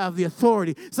you have the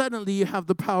authority. Suddenly you have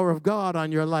the power of God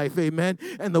on your life. Amen?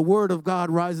 And the word of God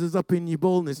rises up in your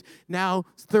boldness. Now,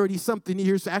 30-something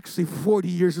years, actually 40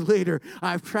 years later,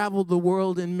 I've traveled the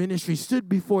world in ministry, stood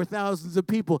before thousands of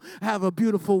people, have a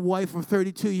beautiful wife of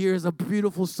 32 years, a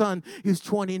beautiful son who's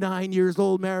 29 years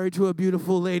old, married to a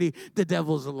beautiful lady. The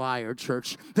devil's a liar,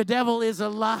 church. The devil is a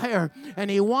liar,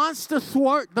 and he wants to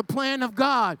thwart the plan of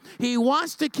God. He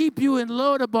wants to keep you in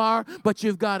Lodabar, but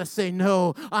you've got to say,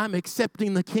 no, I'm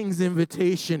accepting the king's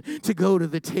invitation to go to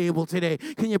the table today.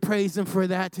 Can you praise him for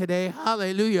that today?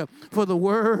 Hallelujah. For the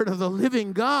word of the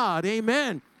living God.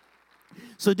 Amen.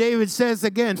 So David says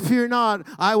again, fear not,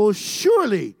 I will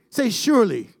surely, say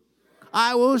surely,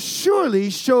 I will surely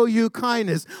show you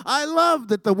kindness. I love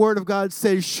that the word of God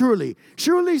says surely.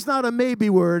 Surely is not a maybe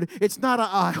word. It's not a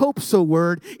I hope so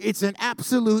word. It's an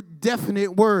absolute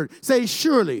definite word. Say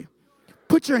surely.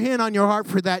 Put your hand on your heart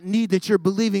for that need that you're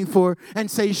believing for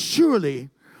and say surely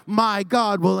my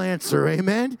God will answer.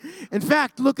 Amen. In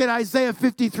fact, look at Isaiah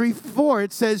 53:4.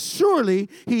 It says, surely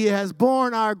he has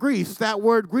borne our griefs. That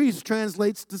word griefs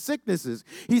translates to sicknesses.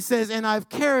 He says, and I've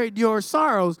carried your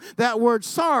sorrows. That word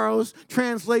sorrows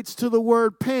translates to the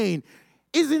word pain.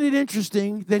 Isn't it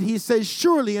interesting that he says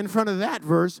surely in front of that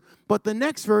verse, but the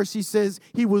next verse he says,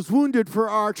 he was wounded for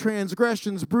our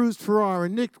transgressions, bruised for our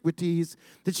iniquities.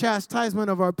 The chastisement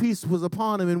of our peace was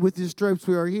upon him, and with his stripes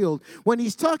we are healed. When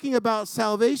he's talking about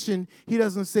salvation, he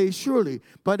doesn't say surely,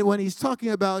 but when he's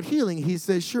talking about healing, he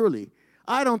says surely.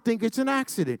 I don't think it's an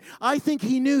accident. I think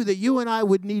he knew that you and I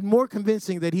would need more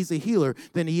convincing that he's a healer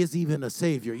than he is even a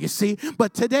savior, you see?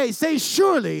 But today, say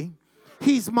surely.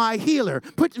 He's my healer.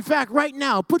 In fact, right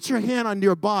now, put your hand on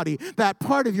your body, that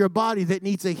part of your body that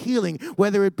needs a healing,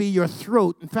 whether it be your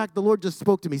throat. In fact, the Lord just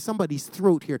spoke to me, somebody's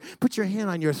throat here. Put your hand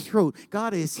on your throat.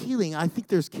 God is healing. I think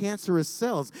there's cancerous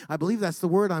cells. I believe that's the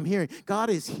word I'm hearing.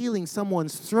 God is healing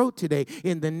someone's throat today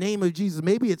in the name of Jesus.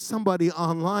 Maybe it's somebody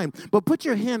online, but put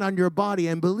your hand on your body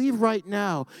and believe right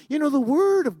now. You know, the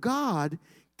word of God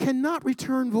cannot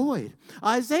return void.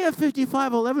 Isaiah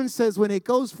 55:11 says when it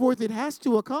goes forth, it has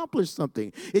to accomplish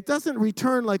something. It doesn't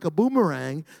return like a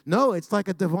boomerang. No, it's like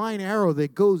a divine arrow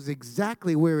that goes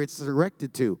exactly where it's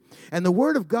directed to. And the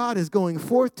word of God is going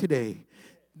forth today.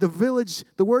 The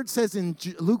word says in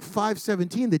Luke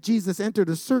 5:17 that Jesus entered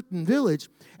a certain village,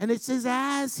 and it says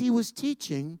as he was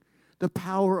teaching, the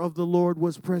power of the Lord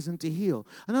was present to heal.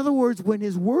 In other words, when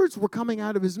his words were coming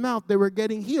out of his mouth, they were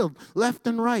getting healed left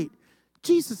and right.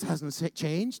 Jesus hasn't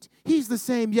changed. He's the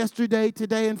same yesterday,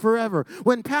 today, and forever.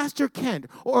 When Pastor Kent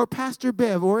or Pastor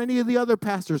Bev or any of the other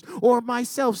pastors or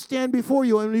myself stand before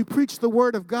you and we preach the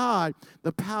word of God,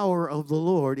 the power of the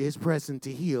Lord is present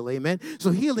to heal. Amen. So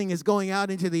healing is going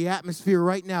out into the atmosphere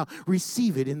right now.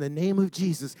 Receive it in the name of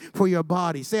Jesus for your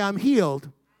body. Say, I'm healed.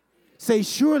 Say,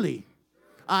 surely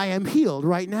I am healed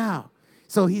right now.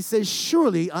 So he says,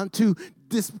 surely unto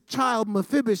this child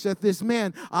Mephibosheth, this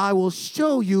man, I will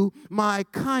show you my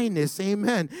kindness.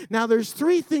 Amen. Now, there's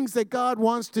three things that God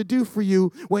wants to do for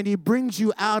you when he brings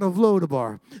you out of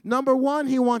Lodabar. Number one,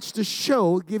 he wants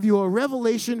to give you a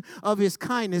revelation of his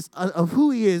kindness, of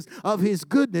who he is, of his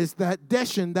goodness, that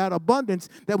deshen, that abundance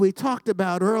that we talked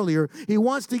about earlier. He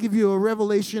wants to give you a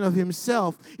revelation of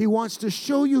himself. He wants to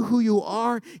show you who you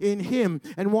are in him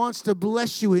and wants to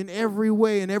bless you in every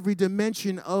way, in every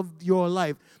dimension of your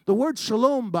life. The word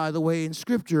shalom, by the way, in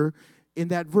Scripture, in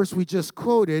that verse we just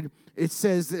quoted, it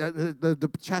says the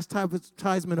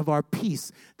chastisement of our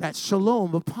peace, that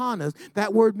shalom upon us.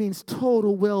 That word means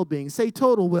total well-being. Say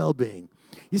total well-being.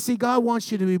 You see, God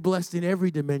wants you to be blessed in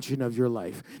every dimension of your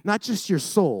life, not just your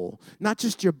soul, not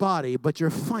just your body, but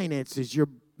your finances, your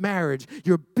marriage,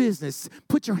 your business.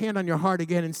 Put your hand on your heart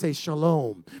again and say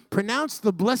shalom. Pronounce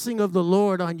the blessing of the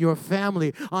Lord on your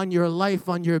family, on your life,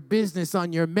 on your business,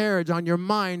 on your marriage, on your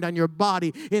mind, on your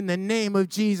body, in the name of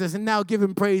Jesus. And now give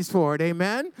him praise for it.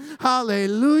 Amen.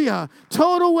 Hallelujah.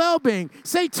 Total well-being.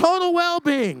 Say total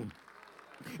well-being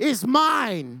is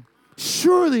mine.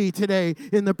 Surely today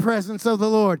in the presence of the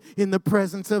Lord, in the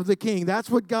presence of the King.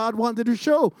 That's what God wanted to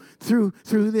show through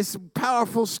this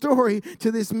powerful story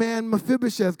to this man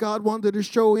Mephibosheth. God wanted to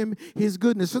show him his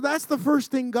goodness. So that's the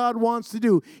first thing God wants to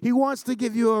do. He wants to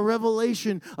give you a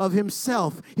revelation of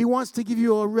himself. He wants to give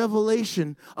you a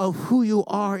revelation of who you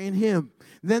are in him.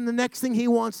 Then the next thing he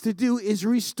wants to do is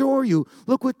restore you.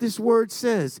 Look what this word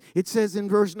says. It says in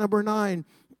verse number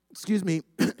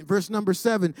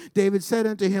 7, David said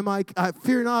unto him, I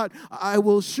fear not, I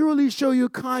will surely show you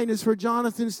kindness for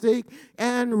Jonathan's sake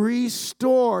and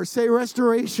restore. Say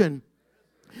restoration.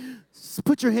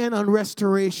 Put your hand on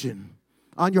restoration,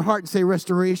 on your heart and say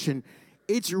restoration.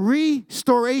 It's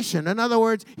restoration. In other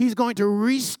words, he's going to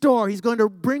restore. He's going to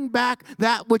bring back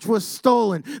that which was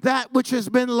stolen, that which has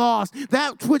been lost,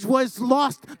 that which was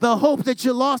lost, the hope that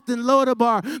you lost in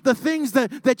Lodabar, the things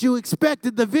that you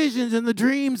expected, the visions and the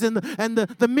dreams and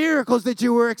the miracles that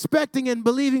you were expecting and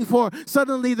believing for.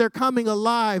 Suddenly they're coming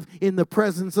alive in the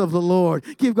presence of the Lord.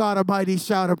 Give God a mighty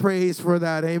shout of praise for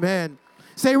that. Amen.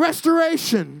 Say,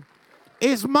 restoration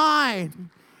is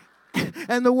mine.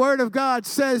 And the word of God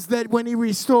says that when he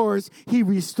restores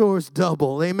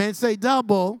double. Amen. Say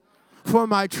double for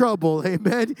my trouble.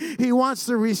 Amen. He wants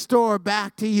to restore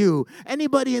back to you.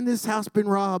 Anybody in this house been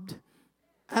robbed?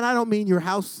 And I don't mean your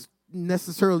house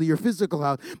necessarily your physical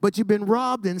house, but you've been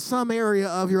robbed in some area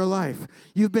of your life.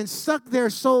 You've been stuck there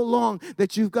so long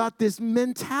that you've got this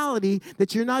mentality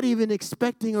that you're not even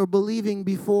expecting or believing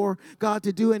before God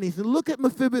to do anything. Look at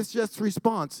Mephibosheth's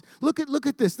response. Look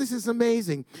at this. This is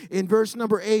amazing. In verse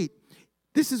number 8,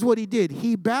 this is what he did.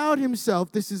 He bowed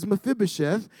himself, this is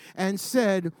Mephibosheth, and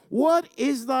said, "What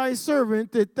is thy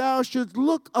servant that thou shouldst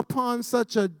look upon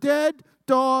such a dead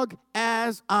dog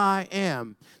as I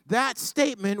am?" That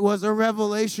statement was a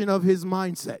revelation of his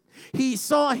mindset. He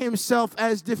saw himself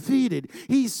as defeated.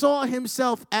 He saw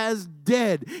himself as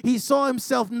dead. He saw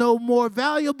himself no more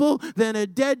valuable than a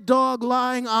dead dog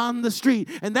lying on the street.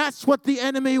 And that's what the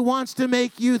enemy wants to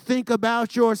make you think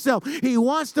about yourself. He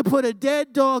wants to put a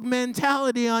dead dog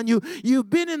mentality on you. You've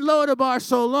been in Lodabar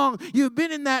so long. You've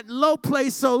been in that low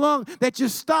place so long that you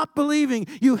stop believing.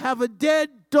 You have a dead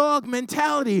dog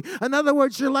mentality. In other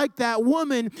words, you're like that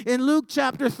woman in Luke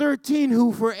chapter 13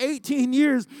 who for 18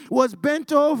 years was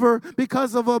bent over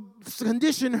because of a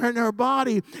condition in her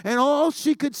body, and all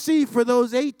she could see for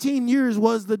those 18 years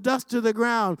was the dust of the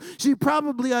ground. She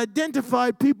probably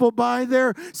identified people by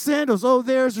their sandals. Oh,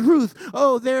 there's Ruth.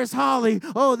 Oh, there's Holly.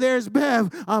 Oh, there's Bev.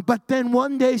 But then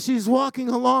one day she's walking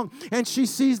along and she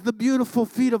sees the beautiful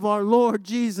feet of our Lord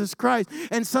Jesus Christ,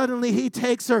 and suddenly he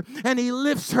takes her and he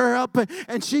lifts her up,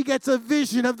 and she gets a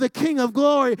vision of the King of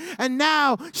Glory, and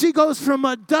now she goes from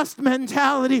a dust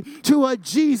mentality to a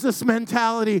Jesus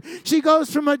mentality. She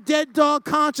goes from a dead dog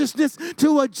consciousness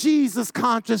to a Jesus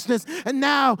consciousness. And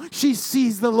now she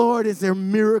sees the Lord as their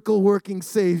miracle working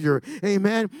Savior.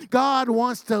 Amen. God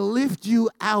wants to lift you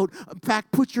out. In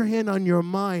fact, put your hand on your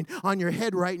mind, on your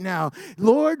head right now.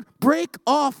 Lord, break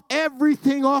off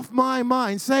everything off my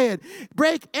mind. Say it.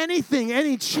 Break anything,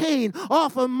 any chain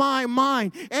off of my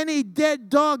mind. Any dead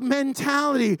dog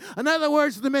mentality. In other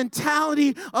words, the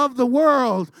mentality of the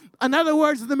world. In other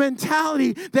words, the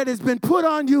mentality that has been put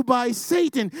on you by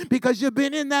Satan because you've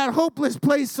been in that hopeless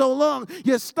place so long,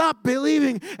 you stop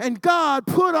believing. And God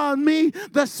put on me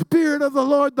the Spirit of the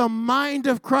Lord, the mind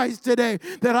of Christ today,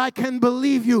 that I can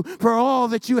believe you for all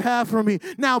that you have for me.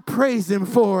 Now praise him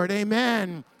for it.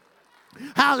 Amen.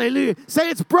 Hallelujah.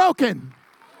 Say it's broken.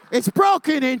 It's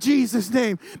broken in Jesus'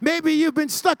 name. Maybe you've been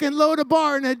stuck in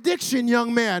Lodabar in addiction,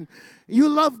 young man. You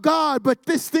love God, but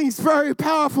this thing's very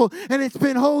powerful, and it's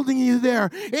been holding you there.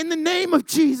 In the name of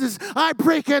Jesus, I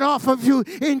break it off of you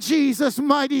in Jesus'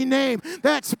 mighty name.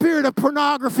 That spirit of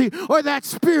pornography or that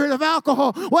spirit of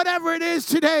alcohol, whatever it is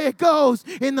today, it goes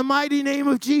in the mighty name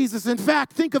of Jesus. In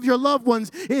fact, think of your loved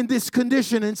ones in this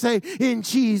condition and say, in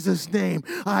Jesus' name,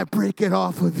 I break it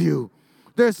off of you.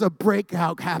 There's a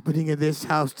breakout happening in this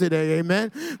house today,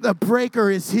 amen? The breaker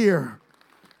is here.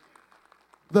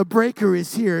 The breaker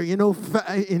is here. You know,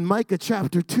 in Micah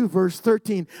chapter 2, verse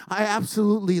 13, I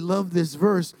absolutely love this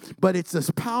verse, but it's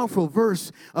a powerful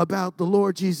verse about the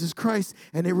Lord Jesus Christ,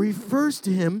 and it refers to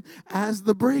him as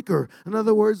the breaker. In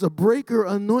other words, a breaker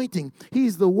anointing.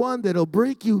 He's the one that'll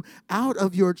break you out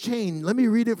of your chain. Let me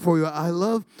read it for you. I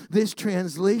love this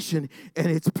translation, and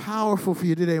it's powerful for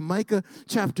you today. Micah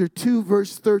chapter 2,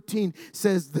 verse 13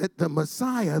 says that the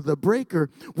Messiah, the breaker,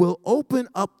 will open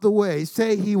up the way.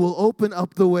 Say, he will open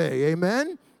up the way.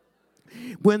 Amen.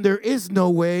 When there is no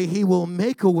way, he will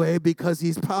make a way because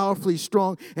he's powerfully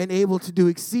strong and able to do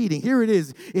exceeding. Here it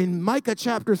is in Micah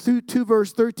chapter 2,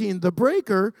 verse 13. The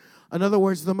breaker, in other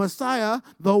words, the Messiah,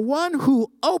 the one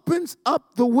who opens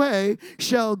up the way,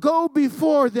 shall go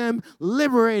before them,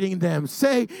 liberating them.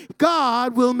 Say,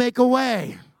 God will make a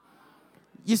way.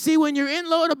 You see, when you're in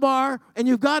Lodabar and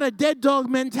you've got a dead dog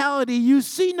mentality, you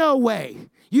see no way.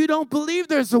 You don't believe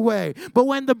there's a way. But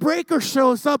when the breaker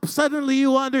shows up, suddenly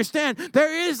you understand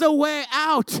there is a way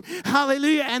out.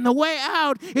 Hallelujah. And the way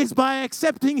out is by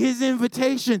accepting his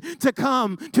invitation to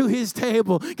come to his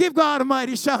table. Give God a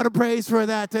mighty shout of praise for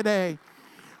that today.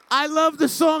 I love the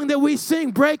song that we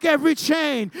sing, break every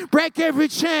chain, break every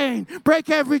chain, break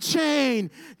every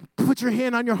chain. Put your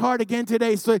hand on your heart again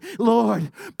today. Say,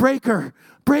 Lord, breaker,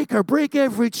 break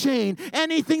every chain.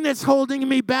 Anything that's holding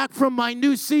me back from my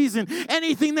new season,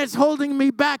 anything that's holding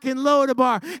me back in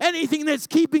Lodabar, anything that's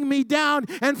keeping me down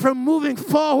and from moving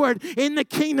forward in the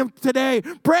kingdom today,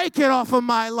 break it off of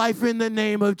my life in the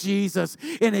name of Jesus.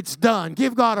 And it's done.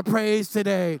 Give God a praise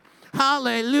today.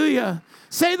 Hallelujah.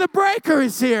 Say the breaker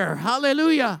is here.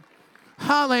 Hallelujah.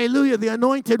 Hallelujah, the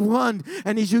anointed one.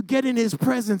 And as you get in his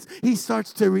presence, he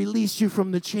starts to release you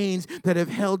from the chains that have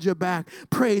held you back.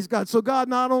 Praise God. So God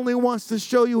not only wants to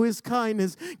show you his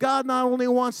kindness, God not only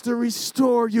wants to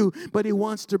restore you, but he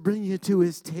wants to bring you to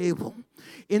his table.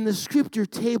 In the scripture,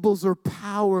 tables are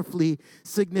powerfully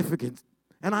significant.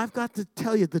 And I've got to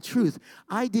tell you the truth.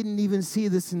 I didn't even see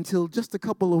this until just a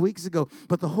couple of weeks ago.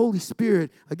 But the Holy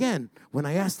Spirit, again, when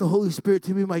I asked the Holy Spirit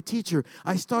to be my teacher,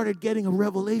 I started getting a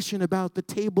revelation about the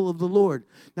table of the Lord.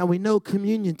 Now, we know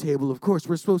communion table, of course,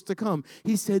 we're supposed to come.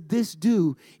 He said, this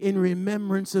do in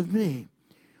remembrance of me.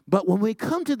 But when we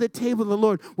come to the table of the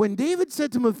Lord, when David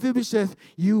said to Mephibosheth,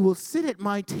 you will sit at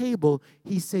my table,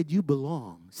 he said, you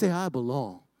belong. Say, I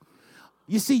belong.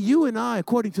 You see, you and I,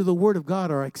 according to the Word of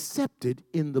God, are accepted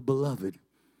in the beloved.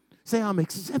 Say, I'm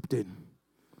accepted.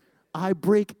 I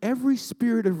break every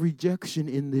spirit of rejection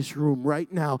in this room right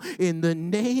now in the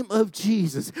name of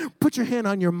Jesus. Put your hand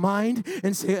on your mind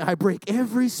and say, I break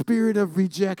every spirit of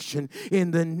rejection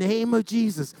in the name of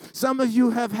Jesus. Some of you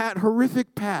have had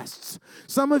horrific pasts.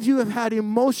 Some of you have had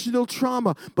emotional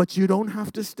trauma, but you don't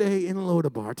have to stay in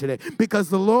Lodabar today because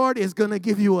the Lord is going to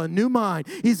give you a new mind.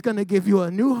 He's going to give you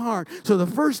a new heart. So the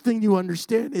first thing you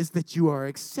understand is that you are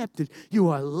accepted. You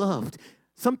are loved.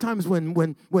 Sometimes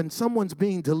when someone's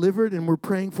being delivered and we're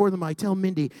praying for them, I tell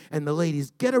Mindy and the ladies,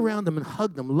 get around them and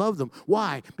hug them, love them.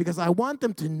 Why? Because I want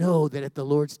them to know that at the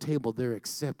Lord's table they're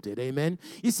accepted. Amen?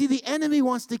 You see, the enemy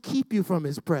wants to keep you from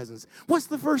his presence. What's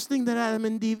the first thing that Adam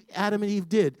and Eve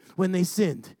did when they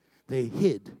sinned? They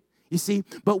hid. You see,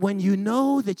 but when you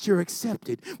know that you're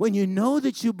accepted, when you know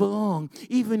that you belong,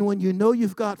 even when you know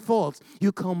you've got faults,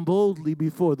 you come boldly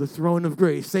before the throne of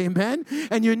grace. Amen?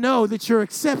 And you know that you're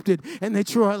accepted and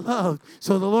that you are loved.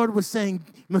 So the Lord was saying,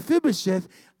 Mephibosheth,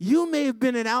 you may have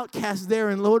been an outcast there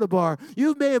in Lodabar.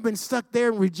 You may have been stuck there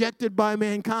and rejected by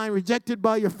mankind, rejected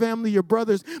by your family, your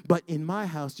brothers, but in my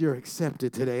house, you're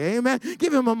accepted today. Amen?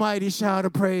 Give him a mighty shout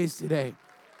of praise today.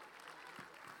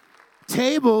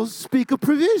 Tables speak of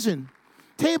provision.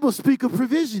 Tables speak of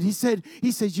provision. He said,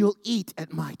 you'll eat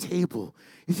at my table.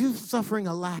 If you're suffering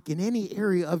a lack in any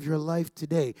area of your life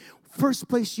today, first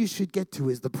place you should get to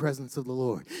is the presence of the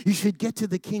Lord. You should get to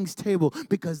the King's table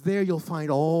because there you'll find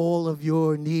all of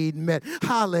your need met.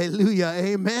 Hallelujah.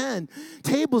 Amen.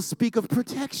 Tables speak of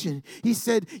protection. He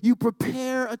said, you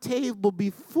prepare a table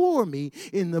before me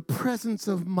in the presence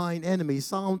of mine enemies.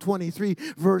 Psalm 23,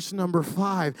 verse number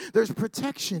 5. There's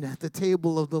protection at the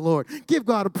table of the Lord. Give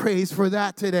God a praise for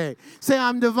that today. Say,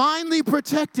 I'm divinely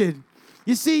protected.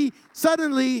 You see,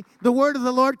 suddenly the word of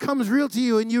the Lord comes real to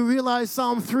you and you realize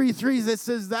Psalm 3:3 that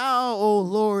says, thou, O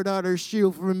Lord, art a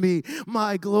shield for me,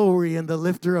 my glory and the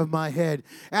lifter of my head.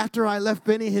 After I left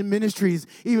Benny Hinn Ministries,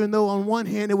 even though on one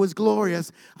hand it was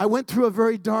glorious, I went through a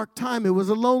very dark time. It was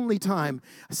a lonely time.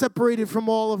 Separated from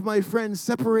all of my friends,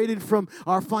 separated from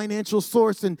our financial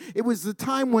source. And it was the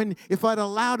time when if I'd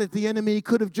allowed it, the enemy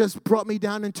could have just brought me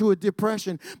down into a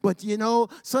depression. But you know,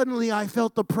 suddenly I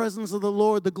felt the presence of the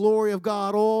Lord, the glory of God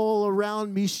all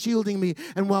around me, shielding me.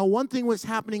 And while one thing was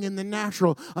happening in the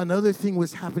natural, another thing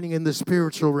was happening in the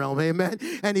spiritual realm. Amen.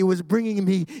 And he was bringing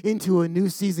me into a new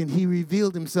season. He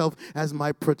revealed himself as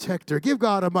my protector. Give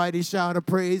God a mighty shout of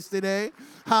praise today.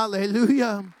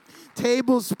 Hallelujah.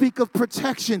 Tables speak of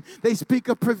protection. They speak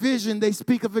of provision. They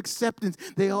speak of acceptance.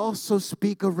 They also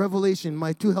speak of revelation.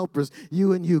 My two helpers,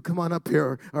 you and you, come on up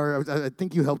here. Or I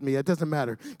think you helped me. It doesn't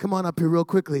matter. Come on up here real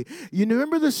quickly. You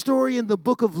remember the story in the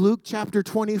book of Luke chapter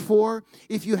 24?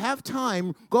 If you have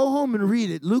time, go home and read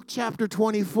it. Luke chapter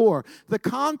 24. The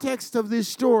context of this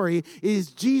story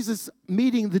is Jesus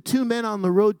meeting the two men on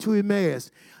the road to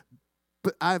Emmaus.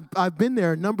 But I've been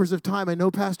there numbers of times. I know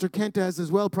Pastor Kent has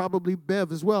as well, probably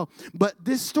Bev as well. But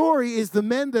this story is the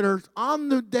men that are on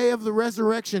the day of the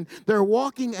resurrection. They're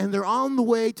walking and they're on the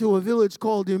way to a village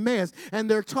called Emmaus. And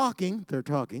they're talking to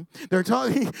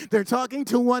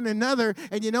one another.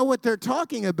 And you know what they're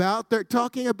talking about? They're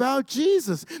talking about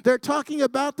Jesus. They're talking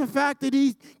about the fact that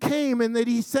he came and that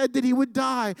he said that he would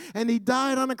die. And he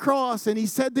died on a cross. And he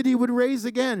said that he would raise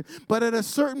again. But at a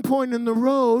certain point in the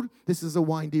road, this is a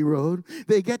windy road,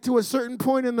 they get to a certain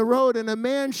point in the road and a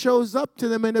man shows up to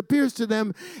them and appears to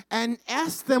them and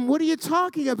asks them, what are you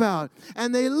talking about?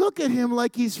 And they look at him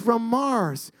like he's from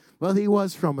Mars. Well, he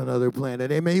was from another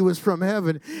planet. Amen. He was from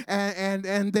heaven.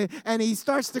 And he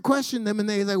starts to question them. And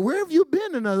they're like, where have you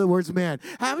been? In other words, man,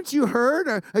 haven't you heard?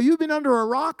 Or have you been under a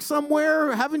rock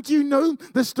somewhere? Haven't you known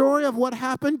the story of what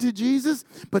happened to Jesus?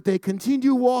 But they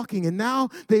continue walking. And now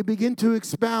they begin to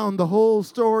expound the whole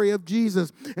story of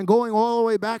Jesus. And going all the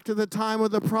way back to the time of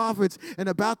the prophets. And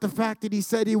about the fact that he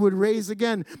said he would raise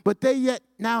again. But they yet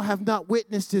now have not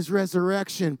witnessed his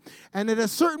resurrection. And at a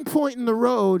certain point in the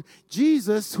road,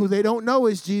 Jesus, who they don't know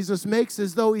is Jesus, makes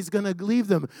as though he's going to leave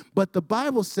them. But the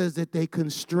Bible says that they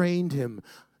constrained him.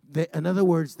 In other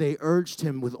words, they urged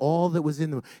him with all that was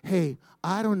in them. Hey,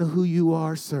 I don't know who you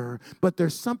are, sir, but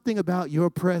there's something about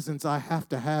your presence I have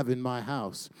to have in my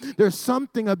house. There's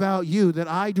something about you that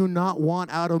I do not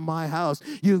want out of my house.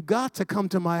 You've got to come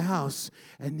to my house.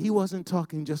 And he wasn't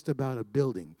talking just about a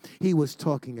building. He was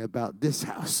talking about this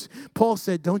house. Paul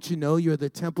said, don't you know you're the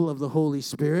temple of the Holy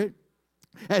Spirit?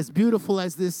 As beautiful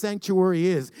as this sanctuary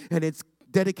is, and it's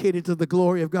dedicated to the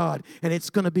glory of God, and it's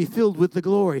going to be filled with the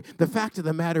glory. The fact of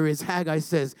the matter is, Haggai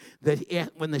says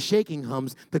that when the shaking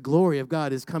hums, the glory of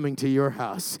God is coming to your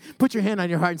house. Put your hand on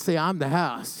your heart and say, I'm the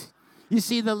house. You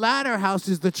see, the latter house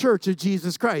is the church of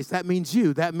Jesus Christ. That means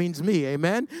you. That means me.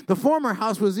 Amen? The former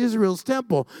house was Israel's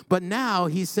temple, but now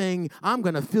he's saying, I'm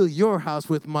going to fill your house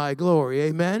with my glory.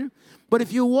 Amen? But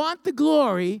if you want the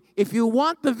glory, if you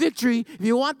want the victory, if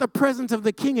you want the presence of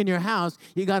the King in your house,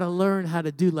 you got to learn how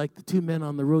to do like the two men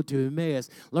on the road to Emmaus.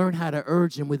 Learn how to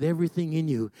urge him with everything in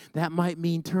you. That might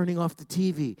mean turning off the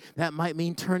TV. That might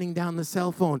mean turning down the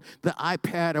cell phone, the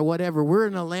iPad, or whatever. We're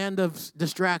in a land of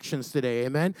distractions today,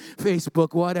 amen?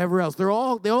 Facebook, whatever else. They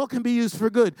all can be used for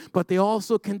good, but they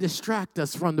also can distract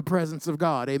us from the presence of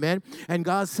God, amen? And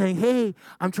God's saying, hey,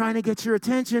 I'm trying to get your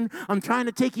attention. I'm trying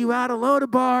to take you out of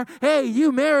Lodabar. Hey,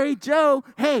 you married Joe.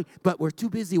 Hey, but we're too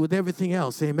busy with everything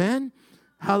else. Amen?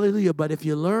 Hallelujah. But if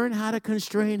you learn how to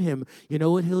constrain him, you know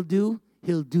what he'll do?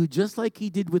 He'll do just like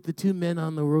he did with the two men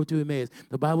on the road to Emmaus.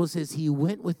 The Bible says he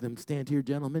went with them. Stand here,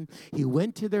 gentlemen. He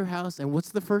went to their house, and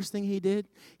what's the first thing he did?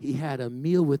 He had a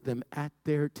meal with them at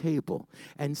their table.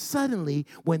 And suddenly,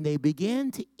 when they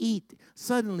began to eat,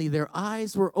 suddenly their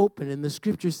eyes were open, and the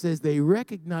scripture says they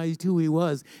recognized who he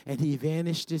was, and he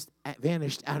vanished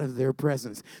out of their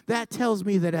presence. That tells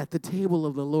me that at the table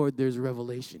of the Lord, there's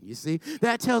revelation, you see?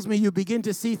 That tells me you begin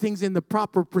to see things in the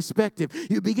proper perspective.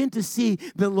 You begin to see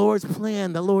the Lord's plan,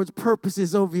 the Lord's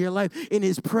purposes over your life in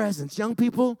his presence. Young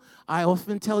people, I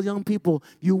often tell young people,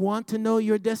 you want to know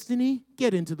your destiny?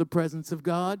 Get into the presence of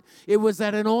God. It was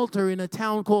at an altar in a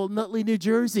town called Nutley, New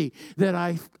Jersey, that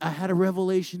I had a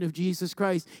revelation of Jesus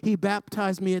Christ. He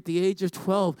baptized me at the age of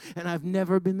 12, and I've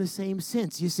never been the same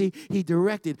since. You see, he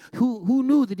directed. Who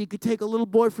knew that he could take a little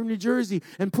boy from New Jersey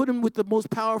and put him with the most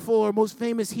powerful or most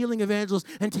famous healing evangelist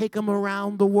and take him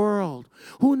around the world?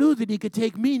 Who knew that he could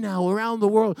take me now around the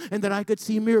world and that I could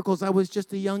see miracles? I was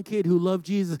just a young kid who loved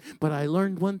Jesus, but I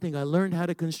learned one thing. I learned how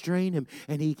to constrain him,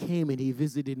 and he came and he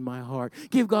visited my heart.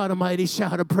 Give God a mighty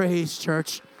shout of praise,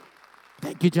 church.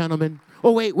 Thank you, gentlemen.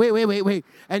 Oh, wait.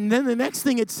 And then the next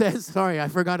thing it says, sorry, I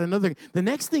forgot another. The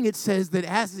next thing it says that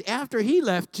after he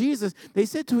left, Jesus, they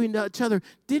said to each other,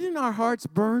 didn't our hearts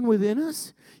burn within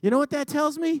us? You know what that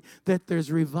tells me? That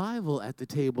there's revival at the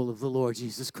table of the Lord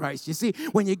Jesus Christ. You see,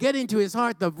 when you get into his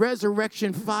heart, the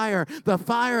resurrection fire, the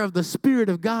fire of the Spirit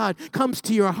of God comes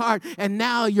to your heart, and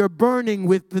now you're burning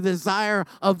with the desire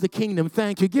of the kingdom.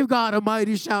 Thank you. Give God a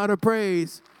mighty shout of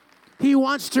praise. He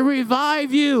wants to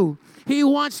revive you. He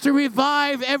wants to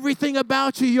revive everything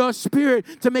about you, your spirit,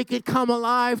 to make it come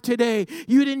alive today.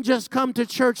 You didn't just come to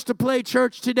church to play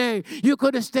church today. You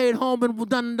could have stayed home and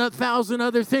done 1,000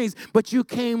 other things, but you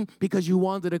came because you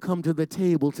wanted to come to the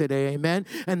table today, amen?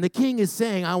 And the King is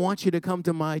saying, I want you to come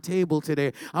to my table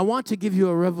today. I want to give you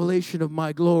a revelation of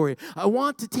my glory. I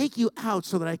want to take you out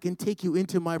so that I can take you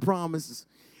into my promises.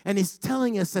 And he's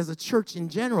telling us as a church in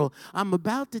general, I'm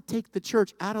about to take the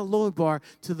church out of Lodabar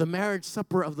to the marriage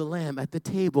supper of the Lamb at the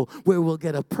table where we'll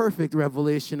get a perfect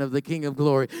revelation of the King of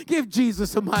Glory. Give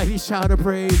Jesus a mighty shout of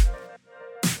praise.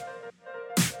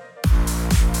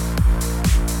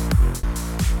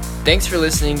 Thanks for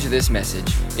listening to this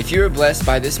message. If you were blessed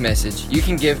by this message, you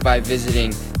can give by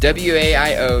visiting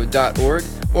waio.org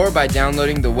or by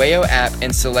downloading the Waio app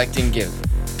and selecting Give.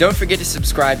 Don't forget to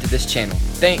subscribe to this channel.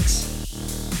 Thanks.